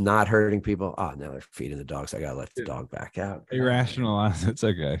 what's not hurting people. Oh, now they're feeding the dogs. I got to let the dog back out. They rationalize it. It's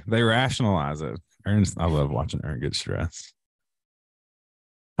okay. They rationalize it. I love watching Aaron get stressed.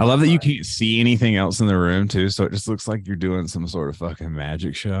 I love that you can't see anything else in the room too. So it just looks like you're doing some sort of fucking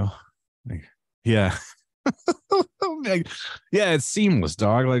magic show. Like, yeah. Like, yeah, it's seamless,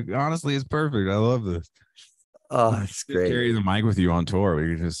 dog. Like, honestly, it's perfect. I love this. Oh, it's great. Carry the mic with you on tour.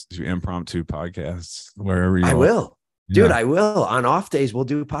 We can just do impromptu podcasts wherever you I are. will. Dude, I will. On off days, we'll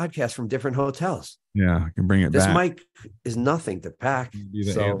do podcasts from different hotels. Yeah, I can bring it this back. This mic is nothing to pack.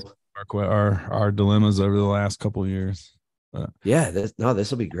 So our dilemmas over the last couple of years. But yeah, this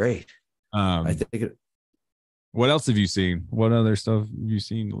will be great. I think. What else have you seen? What other stuff have you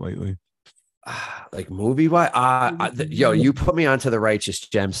seen lately? Like movie wise, you put me onto the Righteous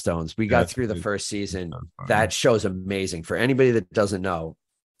Gemstones. We got through the first season. That show's amazing. For anybody that doesn't know,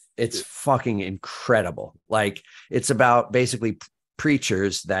 it's fucking incredible. Like, it's about basically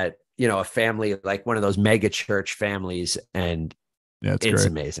preachers that, a family, like one of those mega church families, and it's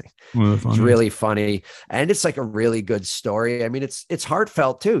amazing. It's really funny, and it's like a really good story. I mean, it's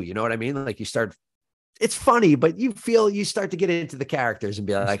heartfelt too. You know what I mean? Like, it's funny, but you start to get into the characters and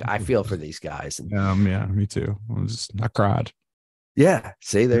be like, I feel for these guys. And, yeah, me too. I cried. Yeah.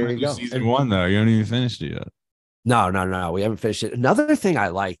 See, there you go. Season 1 though. You haven't even finished it yet. No. We haven't finished it. Another thing I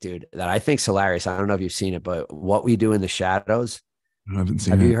like, dude, that I think's hilarious. I don't know if you've seen it, but What We Do in the Shadows. I haven't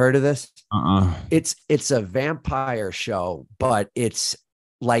seen Have it. you heard of this? It's a vampire show, but it's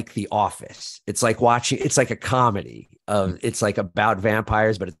like The Office. It's like a comedy it's like about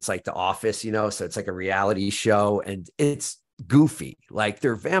vampires, but it's like The Office, so it's like a reality show, and it's goofy. Like,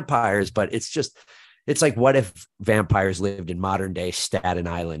 they're vampires, but it's like, what if vampires lived in modern day Staten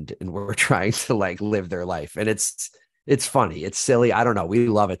Island and we're trying to like live their life? And it's funny. It's silly. I don't know. We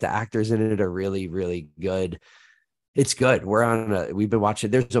love it. The actors in it are really, really good. It's good. We've been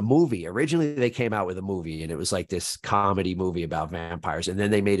watching. There's a movie. Originally, they came out with a movie, and it was like this comedy movie about vampires. And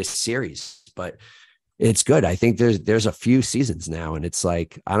then they made a series, but it's good. I think there's a few seasons now, and it's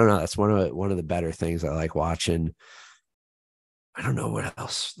like, I don't know. That's one of the better things I like watching. I don't know what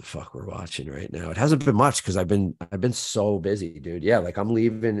else the fuck we're watching right now. It hasn't been much because I've been so busy, dude. Yeah, like, I'm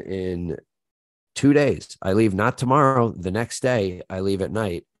leaving in 2 days. I leave not tomorrow. The next day, I leave at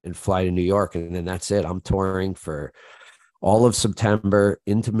night and fly to New York, and then that's it. I'm touring for all of September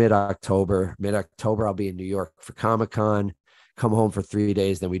into mid-October. Mid-October, I'll be in New York for Comic-Con. Come home for 3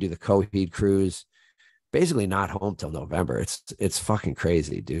 days. Then we do the Coheed cruise. Basically, not home till November. It's fucking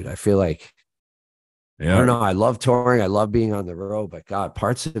crazy, dude. I feel like. Yeah. I don't know. I love touring. I love being on the road, but God,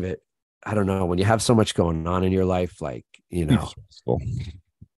 parts of it, I don't know. When you have so much going on in your life, like, it's stressful.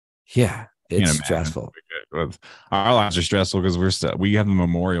 Yeah, it's stressful. Our lives are stressful because we have the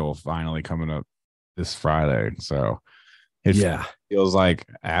memorial finally coming up this Friday. So it feels like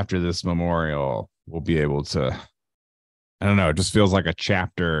after this memorial, we'll be able to, I don't know, it just feels like a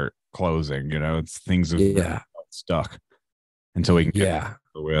chapter closing, it's things have stuck until we can get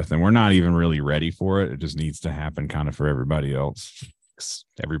with, and we're not even really ready for it. It just needs to happen kind of for everybody else.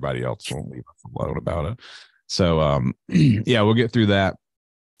 Everybody else won't leave us alone about it. So we'll get through that.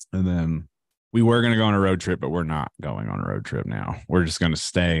 And then we were going to go on a road trip, but we're not going on a road trip now. We're just going to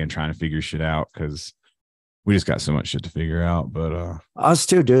stay and trying to figure shit out because we just got so much shit to figure out. But us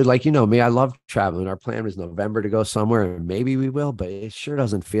too, dude. Like, me, I love traveling. Our plan was November to go somewhere, and maybe we will, but it sure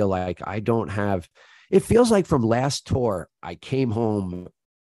doesn't feel like it feels like from last tour, I came home,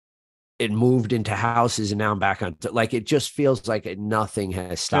 it moved into houses, and now I'm back on. Like, it just feels like nothing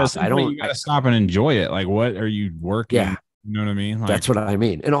has stopped. You gotta stop and enjoy it. Like, what are you working? Yeah. You know what I mean? Like, that's what I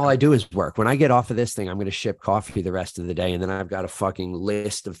mean. And all I do is work. When I get off of this thing, I'm going to ship coffee the rest of the day. And then I've got a fucking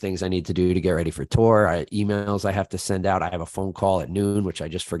list of things I need to do to get ready for tour. Emails I have to send out. I have a phone call at noon, which I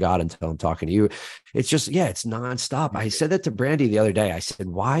just forgot until I'm talking to you. It's just, it's nonstop. I said that to Brandy the other day. I said,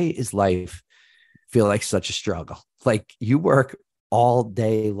 why is life feel like such a struggle? Like, you work all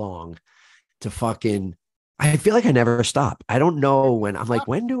day long to fucking, I feel like I never stop. I don't know when. I'm like,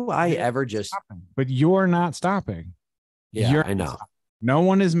 when do I ever just? But you're not stopping. Yeah, I know. No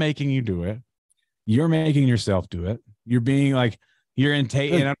one is making you do it. You're making yourself do it. You're being like,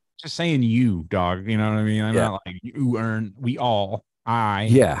 and I'm just saying you, dog. You know what I mean? I'm not like you earn, we all,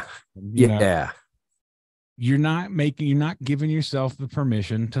 Yeah. You're not giving yourself the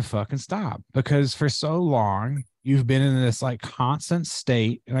permission to fucking stop, because for so long you've been in this like constant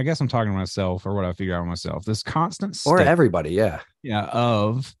state. And I guess I'm talking to myself, or what I figure out myself, this constant state, or everybody.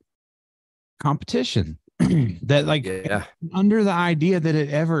 of competition that like under the idea that it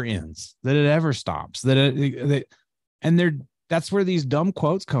ever ends, that it ever stops, that's where these dumb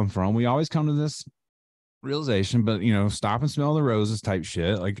quotes come from. We always come to this realization, but stop and smell the roses type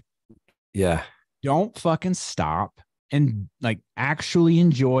shit. Like, don't fucking stop and like actually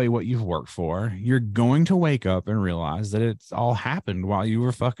enjoy what you've worked for. You're going to wake up and realize that it's all happened while you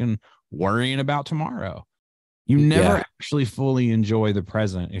were fucking worrying about tomorrow. You never actually fully enjoy the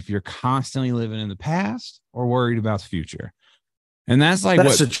present if you're constantly living in the past or worried about the future. And that's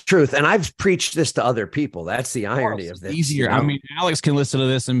the truth. And I've preached this to other people. That's the irony of this. Easier. I mean, Alex can listen to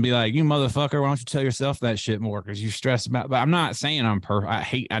this and be like, you motherfucker, why don't you tell yourself that shit more? Because you stress about, but I'm not saying I'm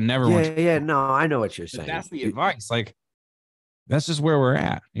perfect. I never want to. Yeah. No, I know what you're saying. That's the advice. Like, that's just where we're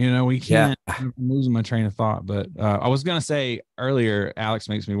at. We can't. I'm losing my train of thought. But I was going to say earlier, Alex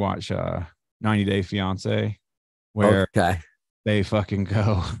makes me watch 90 Day Fiance, where they fucking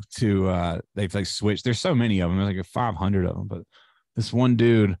go to, they've like switched. There's so many of them. There's like 500 of them. But this one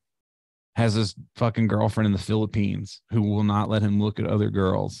dude has this fucking girlfriend in the Philippines who will not let him look at other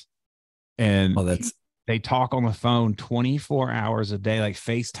girls. And they talk on the phone 24 hours a day. Like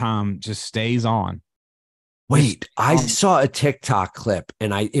FaceTime just stays on. Wait, I saw a TikTok clip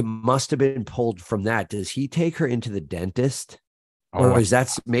and it must have been pulled from that. Does he take her into the dentist? Or is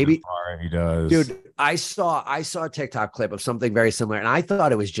that maybe he does? Dude, I saw a TikTok clip of something very similar, and I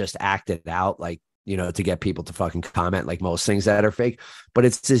thought it was just acted out, like, to get people to fucking comment, like most things that are fake. But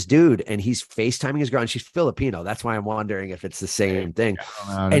it's this dude, and he's FaceTiming his girl, and she's Filipino. That's why I'm wondering if it's the same thing.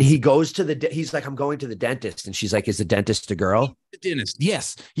 And he goes to he's like, I'm going to the dentist, and she's like, is the dentist a girl? The dentist.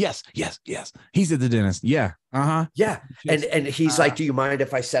 Yes. He's at the dentist. Yeah. Yeah. And he's like, do you mind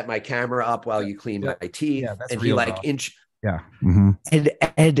if I set my camera up while you clean my teeth? Yeah, that's and real, he like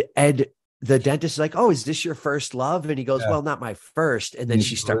and the dentist is like, oh, is this your first love? And he goes, well, not my first. And then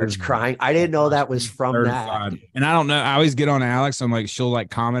she starts crying. I didn't know that was from that. And I don't know. I always get on Alex. I'm like, she'll like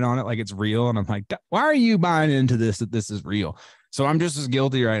comment on it like it's real. And I'm like, why are you buying into this, that this is real? So I'm just as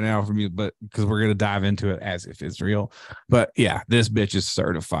guilty right now from you, but because we're going to dive into it as if it's real. But yeah, this bitch is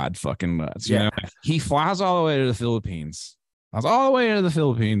certified fucking nuts. He flies all the way to the Philippines.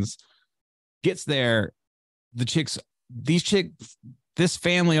 Gets there. This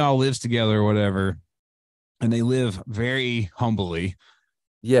family all lives together or whatever, and they live very humbly.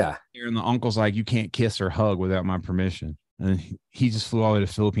 Yeah. And the uncle's like, you can't kiss or hug without my permission. And he just flew all the way to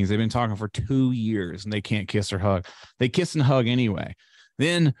the Philippines. They've been talking for 2 years and they can't kiss or hug. They kiss and hug anyway.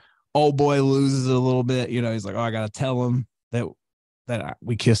 Then old boy loses it a little bit. He's like, oh, I got to tell him that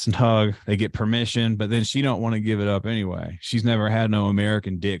we kiss and hug. They get permission, but then she don't want to give it up anyway. She's never had no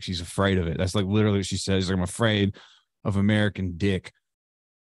American dick. She's afraid of it. That's like literally what she says. Like, I'm afraid of American dick.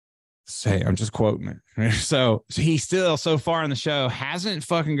 Say, I'm just quoting it. So he still, so far in the show, hasn't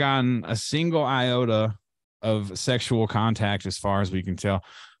fucking gotten a single iota of sexual contact as far as we can tell.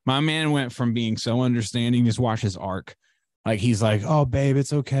 My man went from being so understanding, just watch his arc. Like, he's like, oh, babe,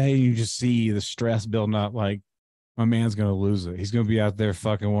 it's okay. You just see the stress building up. Like, my man's going to lose it. He's going to be out there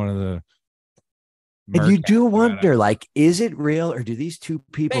fucking one of the. And you do wonder, like, is it real or do these two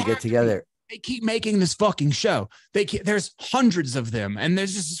people get together? They keep making this fucking show. There's hundreds of them. And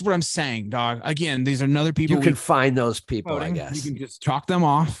this is what I'm saying, dog. Again, these are another people. You can find those people, I guess. You can just chalk them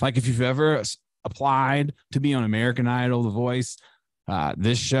off. Like, if you've ever applied to be on American Idol, The Voice,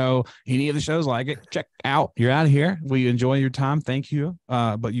 this show, any of the shows like it, check out. You're out of here. We enjoy your time. Thank you.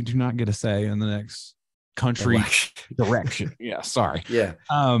 But you do not get a say in the next country direction. Yeah, sorry. Yeah.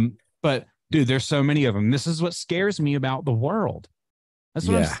 But dude, there's so many of them. This is what scares me about the world. That's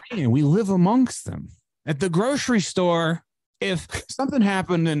what I'm saying. We live amongst them. At the grocery store, if something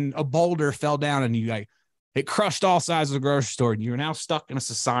happened and a boulder fell down and it crushed all sides of the grocery store, and you're now stuck in a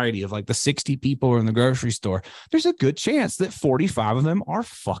society of like the 60 people in the grocery store, there's a good chance that 45 of them are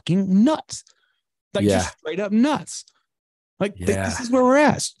fucking nuts. Like, just straight up nuts. Like, this is where we're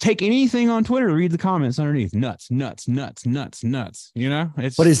at. Take anything on Twitter, read the comments underneath. Nuts. But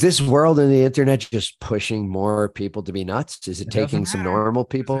is this world and the internet just pushing more people to be nuts? Is it taking some normal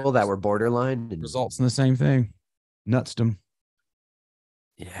people that were borderline and results in the same thing? Nutsdom.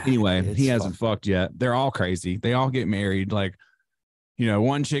 Yeah. Anyway, he hasn't fucked yet. They're all crazy. They all get married. Like,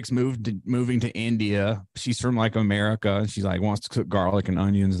 one chick's moving to India. She's from like America, and she's like wants to cook garlic and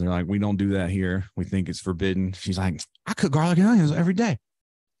onions. And they're like, we don't do that here. We think it's forbidden. She's like, I cook garlic and onions every day.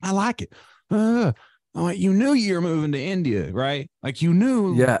 I like it. I'm like, you knew you were moving to India, right? Like, you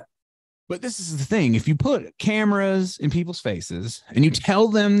knew. Yeah. But this is the thing. If you put cameras in people's faces and you tell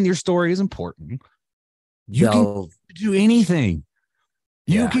them your story is important, you can do anything.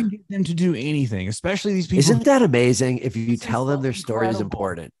 You can get them to do anything, especially these people. Isn't that amazing? If you tell them their story is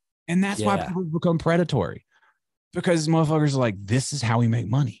important. And that's why people become predatory, because motherfuckers are like, this is how we make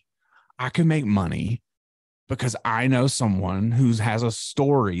money. I can make money because I know someone who has a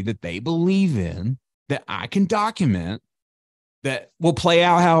story that they believe in that I can document that will play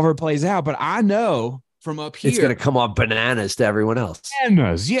out however it plays out. But I know from up here, it's going to come off bananas to everyone else.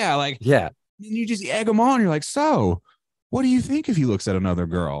 Bananas. Yeah. Like, yeah. And you just egg them on. You're like, so what do you think if he looks at another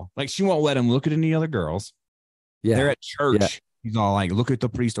girl? Like, she won't let him look at any other girls. Yeah. They're at church. He's all like, look at the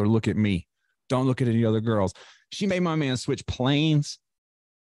priest or look at me. Don't look at any other girls. She made my man switch planes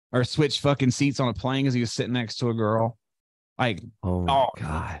or switch fucking seats on a plane as he was sitting next to a girl. Like, oh my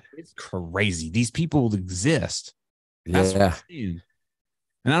God. It's crazy. These people exist. That's what I'm saying.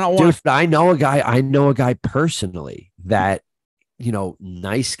 And I don't want. Dude, I know a guy personally that, you know,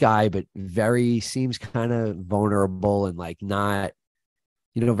 nice guy, but seems kind of vulnerable and like not,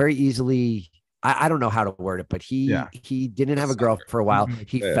 you know, very easily. I don't know how to word it, but he didn't have a girl for a while.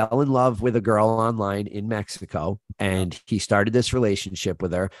 He fell in love with a girl online in Mexico, and he started this relationship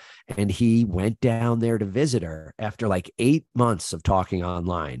with her, and he went down there to visit her after like 8 months of talking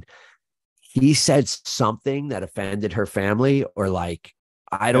online. He said something that offended her family, or like,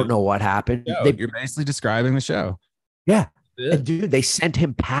 I don't know what happened. You're basically describing the show. Yeah. And dude, they sent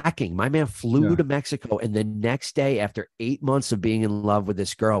him packing. My man flew to Mexico, and the next day, after 8 months of being in love with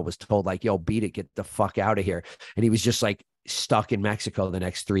this girl, was told like, yo, beat it, get the fuck out of here. And he was just like stuck in Mexico the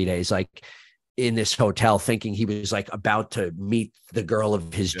next 3 days, like in this hotel, thinking he was like about to meet the girl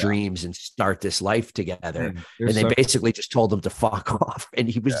of his dreams and start this life together. And they basically just told him to fuck off. And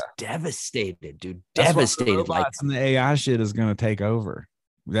he was devastated, dude. Devastated. Like, and the AI shit is going to take over.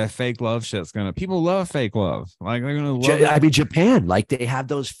 That fake love shit's people love fake love. Like, they're gonna love I mean, Japan, like, they have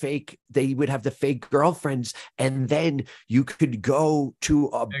those they would have the fake girlfriends, and then you could go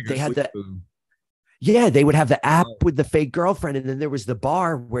to they had they would have the app with the fake girlfriend, and then there was the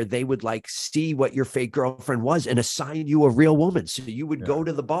bar where they would like see what your fake girlfriend was and assign you a real woman. So you would go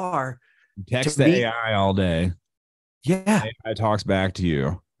to the bar, text the AI all day. Yeah, AI talks back to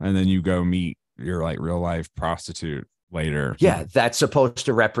you, and then you go meet your like real life prostitute later. Yeah, that's supposed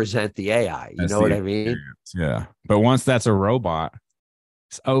to represent the AI. You know what I mean? Experience. Yeah. But once that's a robot,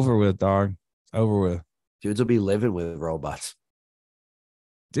 it's over with, dog. It's over with. Dudes will be living with robots.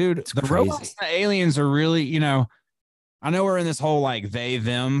 Dude, it's the crazy. Robots and the aliens are really, you know, I know we're in this whole like they,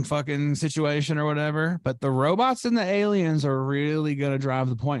 them fucking situation or whatever, but the robots and the aliens are really going to drive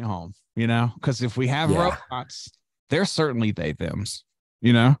the point home, you know? Because if we have robots, they're certainly they, thems,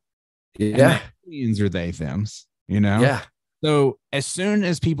 you know? Yeah. And the aliens are they, thems. You know? Yeah. So as soon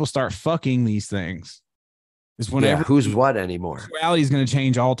as people start fucking these things, is whenever who's what anymore. Sexuality is going to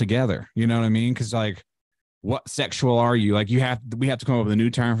change altogether. You know what I mean? Because like, what sexual are you? Like, we have to come up with a new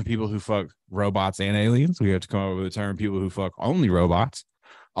term for people who fuck robots and aliens. We have to come up with a term for people who fuck only robots,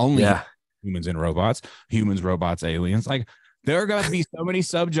 only humans and robots, humans, robots, aliens. Like, there are going to be so many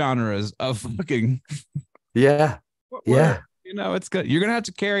subgenres of fucking. Yeah. Yeah. You know, it's good. You're going to have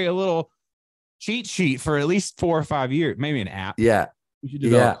to carry a little cheat sheet for at least 4 or 5 years, maybe an app. Yeah. We should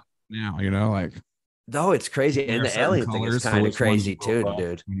do that now, you know, like. No, it's crazy. And the alien thing is kind of crazy too,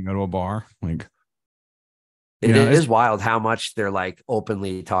 dude. When you go to a bar, like. It is wild how much they're like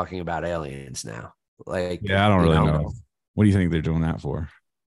openly talking about aliens now. Like, yeah, I don't really know. What do you think they're doing that for?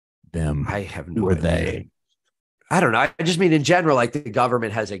 Them. I have no idea. I don't know. I just mean in general, like the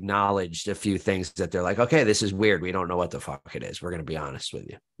government has acknowledged a few things that they're like, okay, this is weird. We don't know what the fuck it is. We're going to be honest with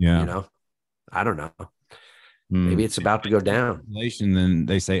you. Yeah. You know? I don't know. Maybe it's about to go down. Then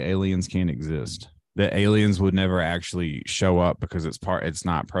they say aliens can't exist. That aliens would never actually show up because it's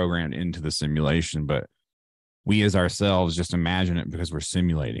not programmed into the simulation, but we as ourselves just imagine it because we're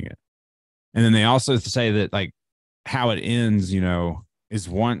simulating it. And then they also say that like how it ends, you know, is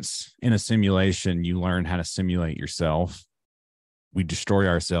once in a simulation, you learn how to simulate yourself. We destroy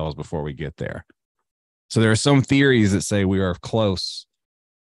ourselves before we get there. So there are some theories that say we are close.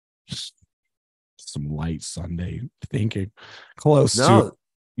 Some light Sunday thinking close to,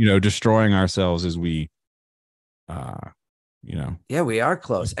 you know, destroying ourselves as we, you know. Yeah, we are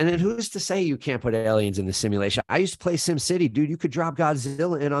close. And then who's to say you can't put aliens in the simulation? I used to play SimCity, dude. You could drop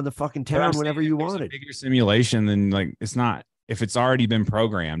Godzilla in on the fucking town whenever you wanted. Bigger simulation, then like it's not. If it's already been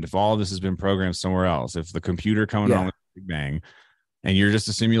programmed, if all of this has been programmed somewhere else, if the computer coming on with Big Bang, and you're just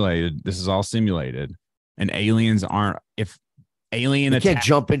this is all simulated, and aliens aren't. If alien can't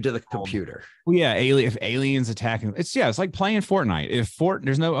jump into the computer. Well, yeah, if aliens attacking, it's like playing Fortnite. If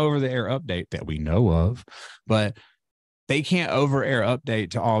there's no over-the-air update that we know of, but they can't over-air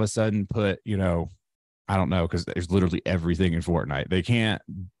update to all of a sudden put, you know, I don't know, because there's literally everything in Fortnite. They can't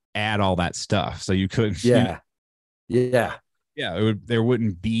add all that stuff, so you couldn't. Yeah, yeah. Yeah, there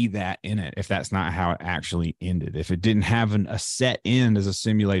wouldn't be that in it if that's not how it actually ended. If it didn't have a set end as a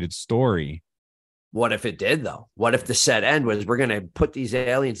simulated story. What if it did though? What if the set end was we're gonna put these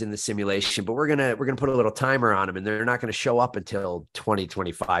aliens in the simulation, but we're gonna put a little timer on them, and they're not gonna show up until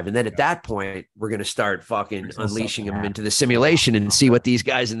 2025, and then at that point we're gonna start fucking unleashing them into the simulation and see what these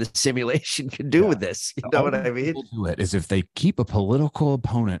guys in the simulation can do with this. You know what I mean? Do it is if they keep a political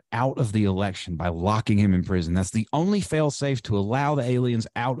opponent out of the election by locking him in prison. That's the only fail-safe to allow the aliens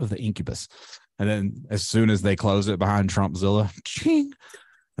out of the incubus. And then as soon as they close it behind Trumpzilla, ching,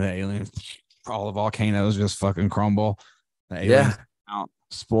 the aliens. All the volcanoes just fucking crumble. Yeah.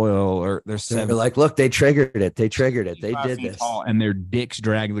 Spoil or they're like, look, they triggered it. They did this. And their dicks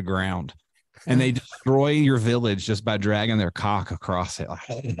drag the ground. And they destroy your village just by dragging their cock across it.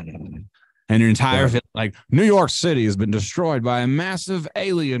 And your entire village, like New York City has been destroyed by a massive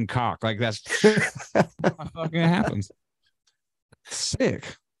alien cock. Like that's what fucking happens.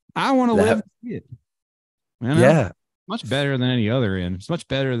 Sick. I want to live it. You know? Yeah. Much better than any other end. It's much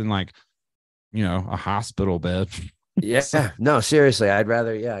better than like, a hospital bed. Yeah. No, seriously. I'd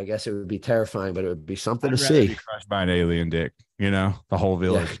rather, I guess it would be terrifying, but it would be something to see. Be crushed by an alien dick, the whole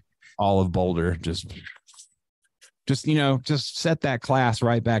village, all of Boulder, just set that class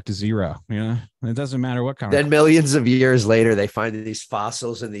right back to zero. It doesn't matter what kind then millions of years later, they find these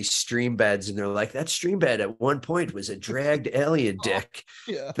fossils in these stream beds, and they're like, that stream bed at one point was a dragged alien dick.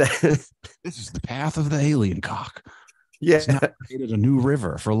 Yeah. This is the path of the alien cock. Yeah, it's not created a new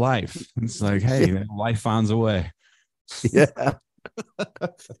river for life. It's like, hey, life finds a way. Yeah.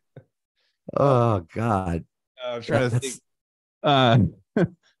 Oh God. I'm trying to think.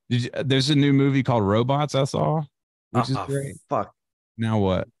 There's a new movie called Robots I saw, which is great. Fuck. Now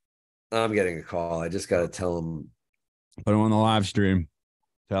what? I'm getting a call. I just got to tell him. Put him on the live stream.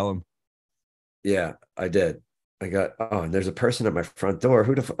 Tell him. Yeah, I did. And there's a person at my front door.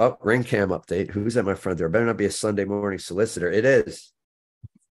 Ring cam update. Who's at my front door? Better not be a Sunday morning solicitor. It is.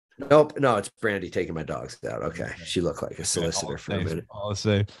 Nope. No, it's Brandy taking my dogs out. Okay. She looked like a solicitor for a minute. All the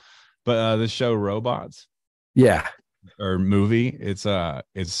same. But the show Robots. Yeah. Or movie. It's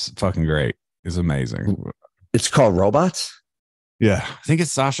fucking great. It's amazing. It's called Robots? Yeah. I think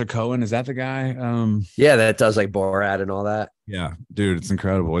it's Sacha Cohen. Is that the guy? Yeah, that does like Borat and all that. Yeah. Dude, it's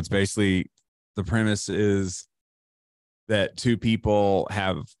incredible. It's basically the premise is that two people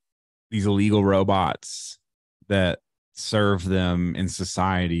have these illegal robots that serve them in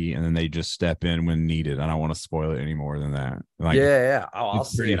society, and then they just step in when needed. I don't want to spoil it any more than that. Like, yeah. Oh, I'll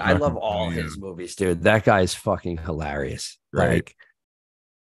see it. I love all his movies, dude. That guy is fucking hilarious. Right. Like,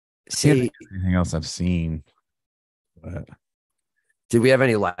 see anything else I've seen. But did we have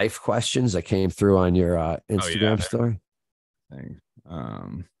any life questions that came through on your Instagram story? Hold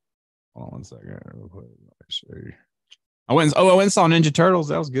on one second. I went and saw Ninja Turtles.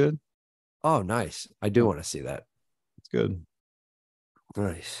 That was good. Oh, nice. I do want to see that. It's good.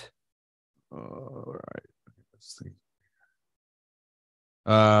 Nice. All right. Let's see.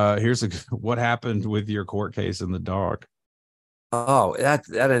 What happened with your court case and the dog? Oh, that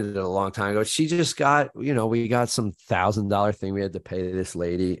ended a long time ago. She just got, we got some $1,000 thing we had to pay this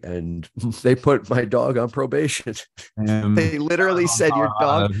lady, and they put my dog on probation. They literally said your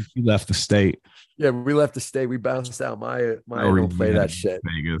dog. You left the state. Yeah, we left the state. We bounced out. I don't play that shit.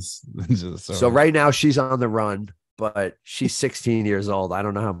 Vegas. So right now she's on the run, but she's 16 years old. I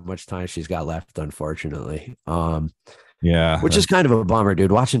don't know how much time she's got left, unfortunately. Yeah, which is kind of a bummer,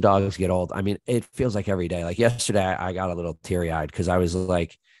 dude. Watching dogs get old. I mean, it feels like every day. Like yesterday, I got a little teary eyed because I was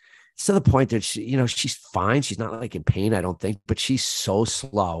like, it's to the point that she's fine. She's not like in pain, I don't think, but she's so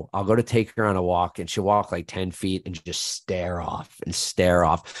slow. I'll go to take her on a walk, and she'll walk like 10 feet and just stare off.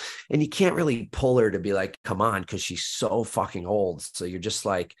 And you can't really pull her to be like, come on, because she's so fucking old. So you're just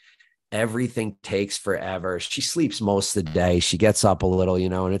like, everything takes forever. She sleeps most of the day. She gets up a little,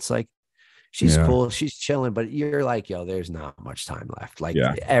 and it's like, she's cool. She's chilling, but you're like, yo, there's not much time left. Like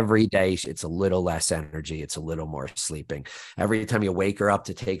every day it's a little less energy. It's a little more sleeping. Every time you wake her up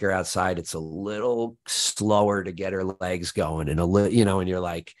to take her outside, it's a little slower to get her legs going, and and you're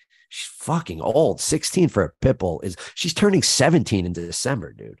like, she's fucking old. 16 for a pit bull she's turning 17 in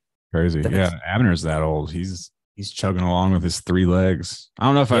December, dude. Crazy. Abner's that old. He's chugging along with his 3 legs. I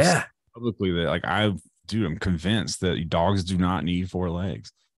don't know if I've said publicly that, like, I'm convinced that dogs do not need 4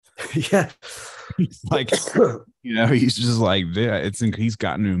 legs. Yeah, he's like, he's just like, he's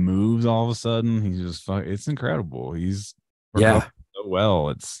got new moves all of a sudden. He's just it's incredible. He's so well.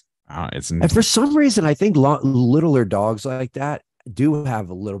 It's and for some reason, I think littler dogs like that do have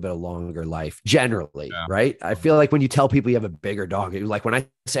a little bit of longer life generally, Yeah. right? I feel like when you tell people you have a bigger dog, like when I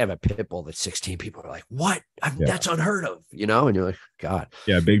say I have a pit bull that's 16, people are like, what? Yeah. That's unheard of, you know? And you're like, God.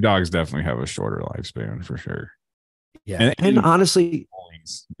 Yeah, big dogs definitely have a shorter lifespan for sure. Yeah. And honestly,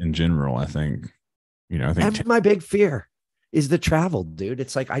 in general, I think, I think and my big fear is the travel, dude.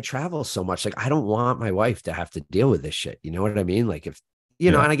 It's like I travel so much. Like I don't want my wife to have to deal with this shit. You know what I mean? Like if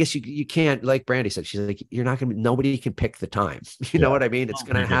and I guess you can't, like Brandy said, she's like, you're not gonna, nobody can pick the time. You know what I mean? It's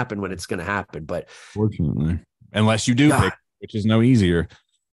gonna happen when it's gonna happen. But fortunately, unless you do pick, which is no easier.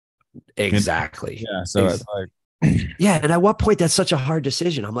 Exactly. Yeah. So it's like yeah. And at what point that's such a hard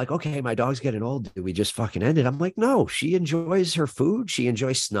decision? I'm like, okay, my dog's getting old. Do we just fucking end it? I'm like, no, she enjoys her food. She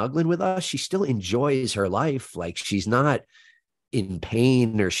enjoys snuggling with us. She still enjoys her life. Like she's not in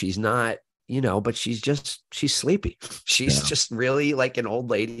pain or she's not, but she's sleepy. She's just really like an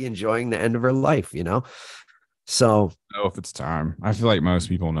old lady enjoying the end of her life, So know if it's time. I feel like most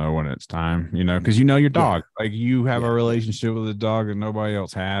people know when it's time, because your dog. Like you have a relationship with a dog that nobody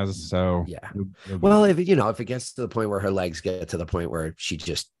else has. So well, if it gets to the point where her legs get to the point where she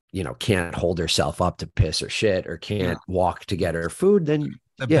just can't hold herself up to piss or shit or can't walk to get her food, then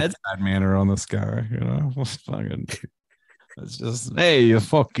the bedside manner on this guy, fucking. It's just, hey,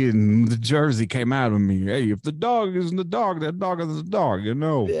 the jersey came out of me. Hey, if the dog isn't the dog, that dog is the dog,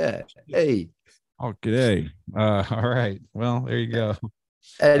 Yeah. Hey. Okay. All right. Well, there you go.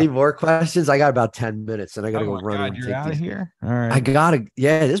 Any more questions? I got about 10 minutes and I got to go run. God, you're out of here. All right. I got to,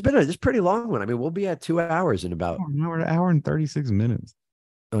 this is pretty long one. I mean, we'll be at 2 hours in about an hour and 36 minutes.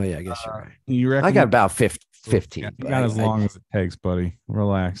 Oh yeah, I guess you're right. You reckon I got about 15. Yeah, you got as long as it takes, buddy.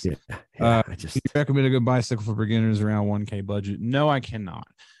 Relax. You recommend a good bicycle for beginners around 1K budget? No, I cannot.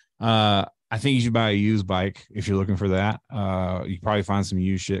 I think you should buy a used bike if you're looking for that. You can probably find some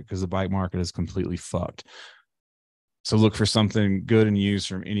used shit because the bike market is completely fucked. So look for something good and used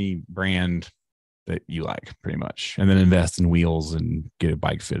from any brand that you like, pretty much, and then invest in wheels and get a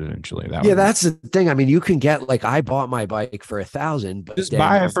bike fit eventually. That's the thing. I mean, you can get, like, I bought my bike for $1,000, but just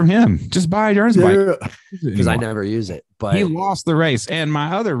buy it from him. Just buy Ernst's bike because I never use it. But he lost the race. And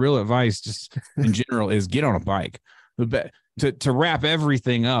my other real advice, just in general, is get on a bike. To wrap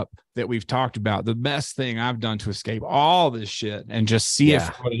everything up that we've talked about, the best thing I've done to escape all this shit and just see it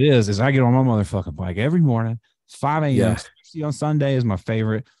for what it is I get on my motherfucking bike every morning, 5 a.m. Especially on Sunday is my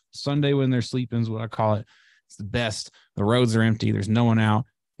favorite. Sunday when they're sleeping is what I call it. It's the best. The roads are empty. There's no one out.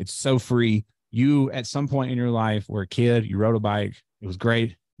 It's so free. You, at some point in your life, were a kid, you rode a bike. It was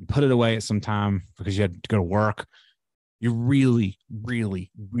great. You put it away at some time because you had to go to work. You really, really,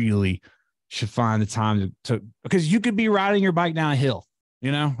 really should find the time to because you could be riding your bike down a hill,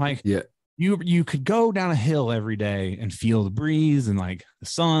 you could go down a hill every day and feel the breeze and like the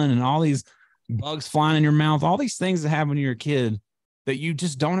sun and all these bugs flying in your mouth, all these things that happen when you're a kid that you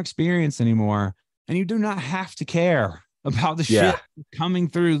just don't experience anymore. And you do not have to care about the shit coming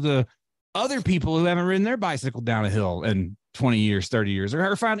through the other people who haven't ridden their bicycle down a hill in 20 years, 30 years,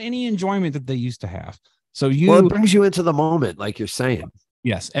 or found any enjoyment that they used to have. So it brings you into the moment, like you're saying.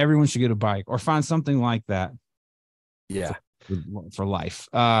 Yes, everyone should get a bike or find something like that. Yeah. For life.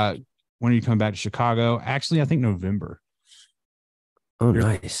 When are you coming back to Chicago? Actually, I think November. Oh, There's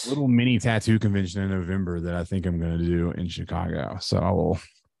nice. A little mini tattoo convention in November that I think I'm going to do in Chicago. So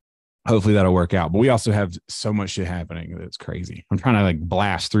hopefully that'll work out. But we also have so much shit happening that it's crazy. I'm trying to like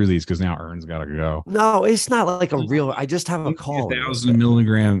blast through these because now Ern's got to go. No, it's not like a real. I just have a call. 1,000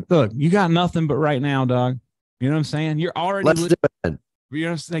 milligram. Look, you got nothing but right now, dog. You know what I'm saying? You're already. Let's do it.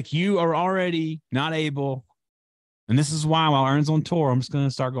 Like you are already not able. And this is why while Ern's on tour, I'm just going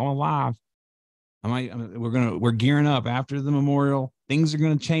to start going live. We're gearing up after the Memorial. Things are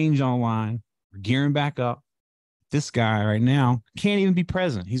going to change online. We're gearing back up. This guy right now can't even be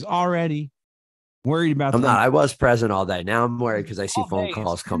present. He's already worried about. I was present all day. Now I'm worried because I see phone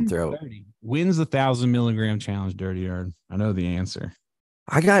calls come through. When's the 1,000 milligram challenge, Dirty Ern? I know the answer.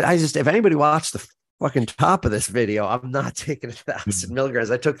 If anybody watched the fucking top of this video, I'm not taking 1,000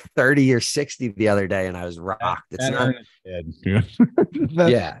 milligrams. I took 30 or 60 the other day and I was rocked. It's not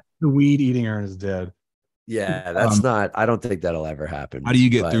dead. The weed eating Ern is dead. Yeah, that's not. I don't think that'll ever happen. How do you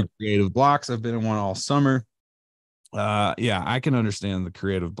get through creative blocks? I've been in one all summer. I can understand the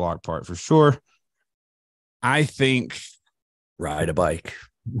creative block part for sure. I think ride a bike.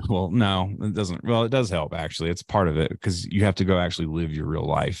 Well, no, it doesn't. Well, it does help actually. It's part of it because you have to go actually live your real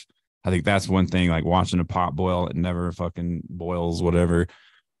life. I think that's one thing, like watching a pot boil, it never fucking boils, whatever.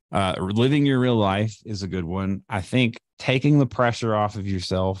 Living your real life is a good one. I think taking the pressure off of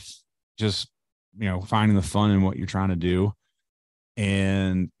yourself, just, finding the fun in what you're trying to do.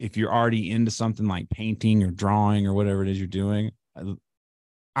 And if you're already into something like painting or drawing or whatever it is you're doing,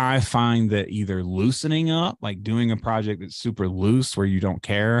 I find that either loosening up, like doing a project that's super loose where you don't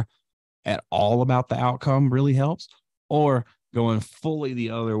care at all about the outcome really helps, or going fully the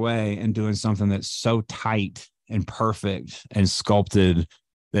other way and doing something that's so tight and perfect and sculpted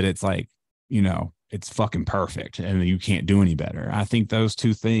that it's like, it's fucking perfect and you can't do any better. I think those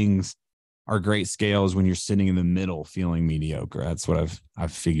two things are great scales when you're sitting in the middle feeling mediocre. That's what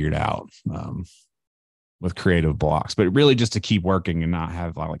I've figured out with creative blocks, but really just to keep working and not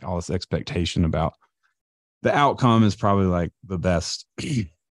have like all this expectation about the outcome is probably like the best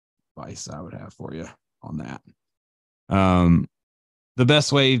advice I would have for you on that. The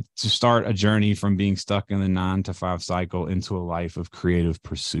best way to start a journey from being stuck in the 9-to-5 cycle into a life of creative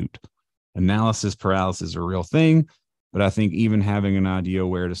pursuit. Analysis paralysis is a real thing, but I think even having an idea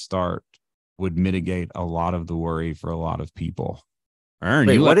where to start would mitigate a lot of the worry for a lot of people. Ern,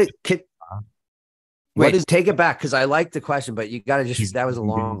 take it back, because I like the question, but you got to just, that was a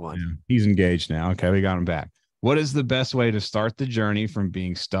long one. Now. He's engaged now. Okay, we got him back. What is the best way to start the journey from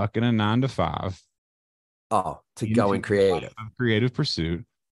being stuck in a 9-to-5? To go in creative pursuit.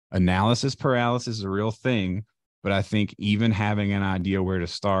 Analysis paralysis is a real thing, but I think even having an idea where to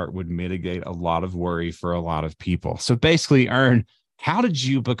start would mitigate a lot of worry for a lot of people. So basically, Ern, how did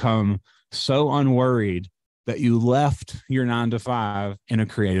you become so unworried that you left your 9-to-5 in a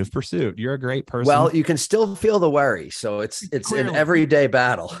creative pursuit? You're a great person. Well, you can still feel the worry. So it's an everyday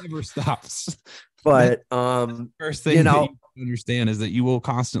battle. It never stops. But first thing that you understand is that you will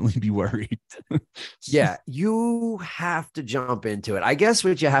constantly be worried. Yeah, you have to jump into it. I guess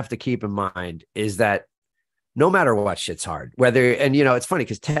what you have to keep in mind is that no matter what, shit's hard. It's funny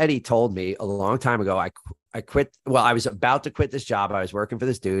because Teddy told me a long time ago, I quit. Well, I was about to quit this job. I was working for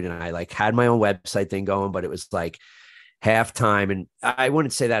this dude and I like had my own website thing going, but it was like half time. And I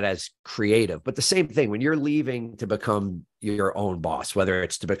wouldn't say that as creative, but the same thing when you're leaving to become your own boss, whether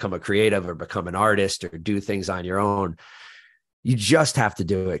it's to become a creative or become an artist or do things on your own, you just have to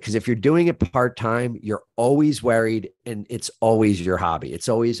do it. Because if you're doing it part-time, you're always worried and it's always your hobby. It's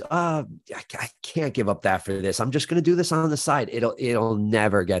always, I can't give up that for this. I'm just going to do this on the side. It'll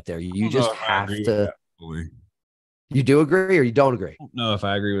never get there. You just have to. You do agree or you don't agree? I don't know if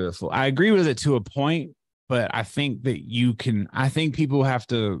I agree with it. I agree with it to a point, but I think that I think people have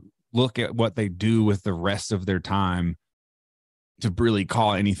to look at what they do with the rest of their time to really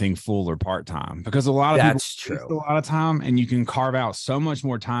call anything full or part-time, because a lot of people waste a lot of time and you can carve out so much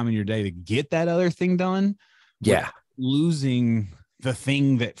more time in your day to get that other thing done. Yeah. Losing the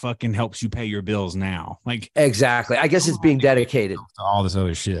thing that fucking helps you pay your bills now. Like, exactly. I guess it's being dedicated to all this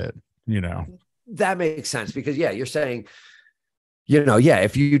other shit, That makes sense because you're saying,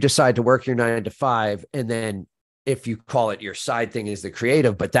 if you decide to work your 9-to-5 and then if you call it your side thing is the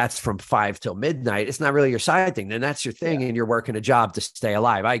creative, but that's from 5 till midnight, it's not really your side thing. Then that's your thing. And you're working a job to stay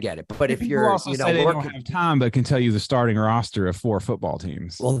alive. I get it. But if you're, also say they don't have time, but can tell you the starting roster of 4 football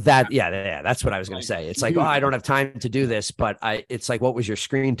teams. Well, that's what I was going to say. It's like, I don't have time to do this, but it's like, what was your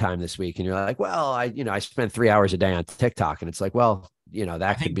screen time this week? And you're like, well, I spent 3 hours a day on TikTok. And it's like, well,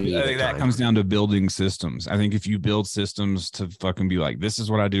 that could be. I think that comes down to building systems. I think if you build systems to fucking be like, this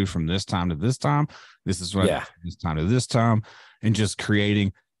is what I do from this time to this time, this is what I do from this time to this time, and just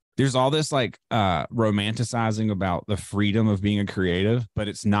creating. There's all this like romanticizing about the freedom of being a creative, but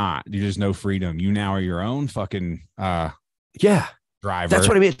it's not. There's no freedom. You now are your own fucking driver. That's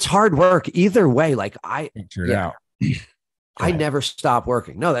what I mean. It's hard work either way. Like figure it out. I never stop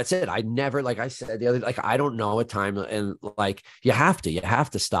working. No, that's it. I never, like I said the other, like, I don't know a time, and like, you have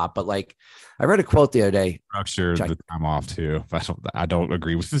to stop. But like, I read a quote the other day. Structure the time off too. I don't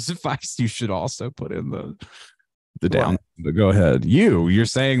agree with this advice. You should also put in the down. But go ahead. You're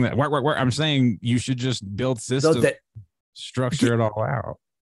saying that work. I'm saying you should just build systems, structure it all out.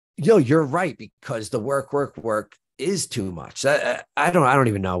 You're right, because the work is too much. I don't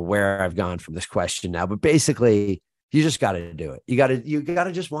even know where I've gone from this question now, but basically, you just got to do it. You got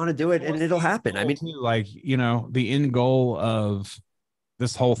to just want to do it, and it'll happen. I mean, like, the end goal of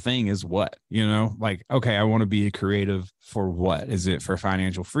this whole thing is what, like, okay, I want to be a creative for what? Is it for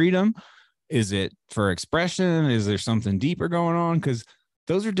financial freedom? Is it for expression? Is there something deeper going on? Because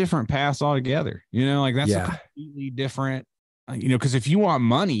those are different paths altogether. Like that's a completely different, because if you want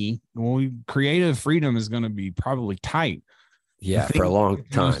money, well, creative freedom is going to be probably tight. Yeah, for a long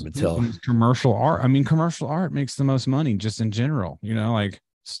time until commercial art. I mean, commercial art makes the most money just in general, like,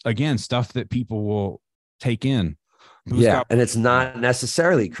 again, stuff that people will take in. And it's not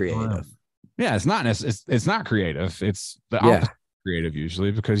necessarily creative. Yeah, it's not creative. It's the opposite of creative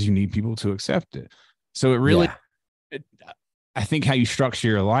usually, because you need people to accept it. So it really, I think how you structure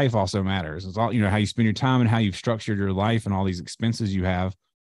your life also matters. It's all, how you spend your time and how you've structured your life and all these expenses you have,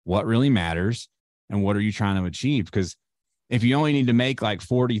 what really matters and what are you trying to achieve? Because if you only need to make like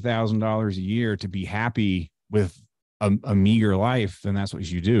 $40,000 a year to be happy with a meager life, then that's what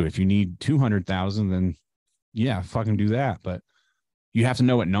you do. If you need 200,000, then yeah, fucking do that. But you have to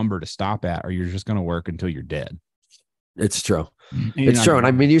know what number to stop at, or you're just going to work until you're dead. It's true. It's true. And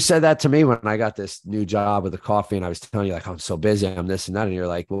I mean, you said that to me when I got this new job with the coffee, and I was telling you, like, I'm so busy, I'm this and that. And you're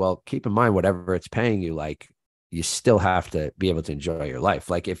like, well, keep in mind, whatever it's paying you, like, you still have to be able to enjoy your life.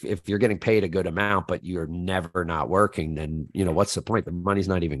 Like, if you're getting paid a good amount, but you're never not working, then, what's the point? The money's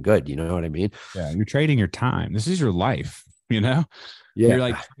not even good. You know what I mean? Yeah. You're trading your time. This is your life, Yeah. You're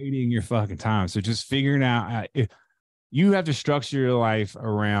like trading your fucking time. So just figuring out, you have to structure your life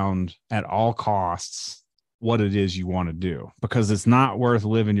around at all costs what it is you want to do, because it's not worth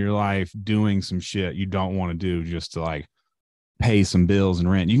living your life doing some shit you don't want to do just to like pay some bills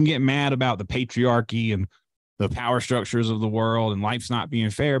and rent. You can get mad about the patriarchy and the power structures of the world and life's not being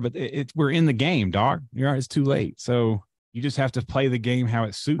fair, but we're in the game, dog. It's too late. So you just have to play the game how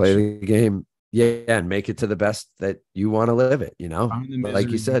it suits you. Play the game. Yeah, and make it to the best that you want to live it, like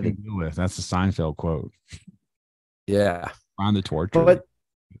you said. Deal with. That's the Seinfeld quote. Yeah. Find the torture. But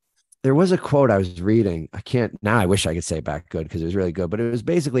there was a quote I was reading. I wish I could say it back good because it was really good, but it was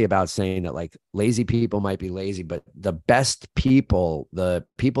basically about saying that like lazy people might be lazy, but the best people, the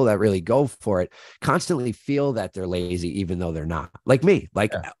people that really go for it, constantly feel that they're lazy, even though they're not. Like me,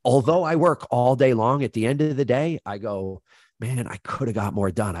 although I work all day long, at the end of the day, I go, man, I could have got more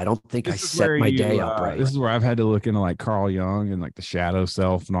done. I don't think I set my day up right. This is where I've had to look into like Carl Jung and like the shadow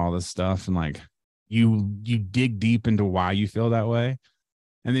self and all this stuff. And like you dig deep into why you feel that way.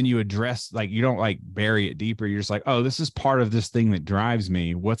 And then you address, like, you don't like bury it deeper. You're just like, oh, this is part of this thing that drives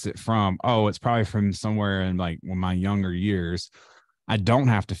me. What's it from? Oh, it's probably from somewhere in like my younger years. I don't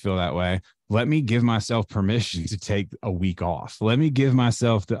have to feel that way. Let me give myself permission to take a week off. Let me give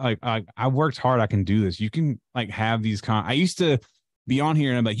myself I worked hard. I can do this. You can like have these I used to be on here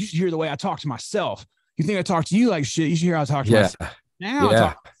and I'm like, you should hear the way I talk to myself. You think I talk to you like shit? You should hear how I talk to myself. Now I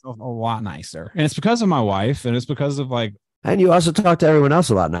talk to myself a lot nicer. And it's because of my wife. And it's because of like, and you also talk to everyone else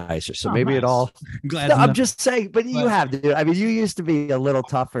a lot nicer. So maybe nice. it all. I'm just saying, but you have to. I mean, you used to be a little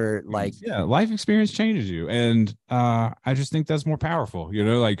tougher. Like, yeah, life experience changes you, and I just think that's more powerful.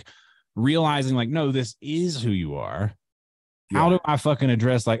 Like realizing, like, no, this is who you are. How do I fucking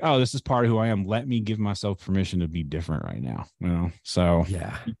address, like, oh, this is part of who I am. Let me give myself permission to be different right now. So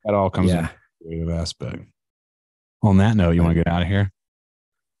yeah, that all comes in the creative aspect. On that note, you want to get out of here?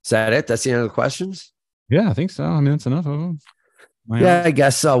 Is that it? That's the end of the questions. Yeah, I think so. I mean, that's enough of them. Yeah, I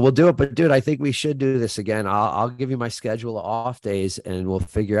guess so. We'll do it. But dude, I think we should do this again. I'll give you my schedule of off days and we'll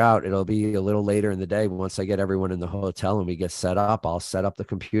figure out. It'll be a little later in the day. Once I get everyone in the hotel and we get set up, I'll set up the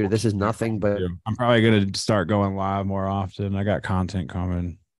computer. This is nothing but I'm probably going to start going live more often. I got content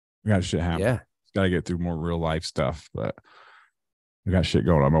coming. We got shit happening. Yeah. Got to get through more real life stuff, but we got shit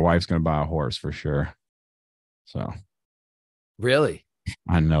going on. My wife's going to buy a horse for sure. So really,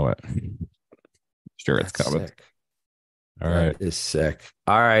 I know it. Sure, it's coming. Sick. All right. That is sick.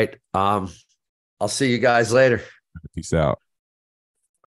 All right. I'll see you guys later. Peace out.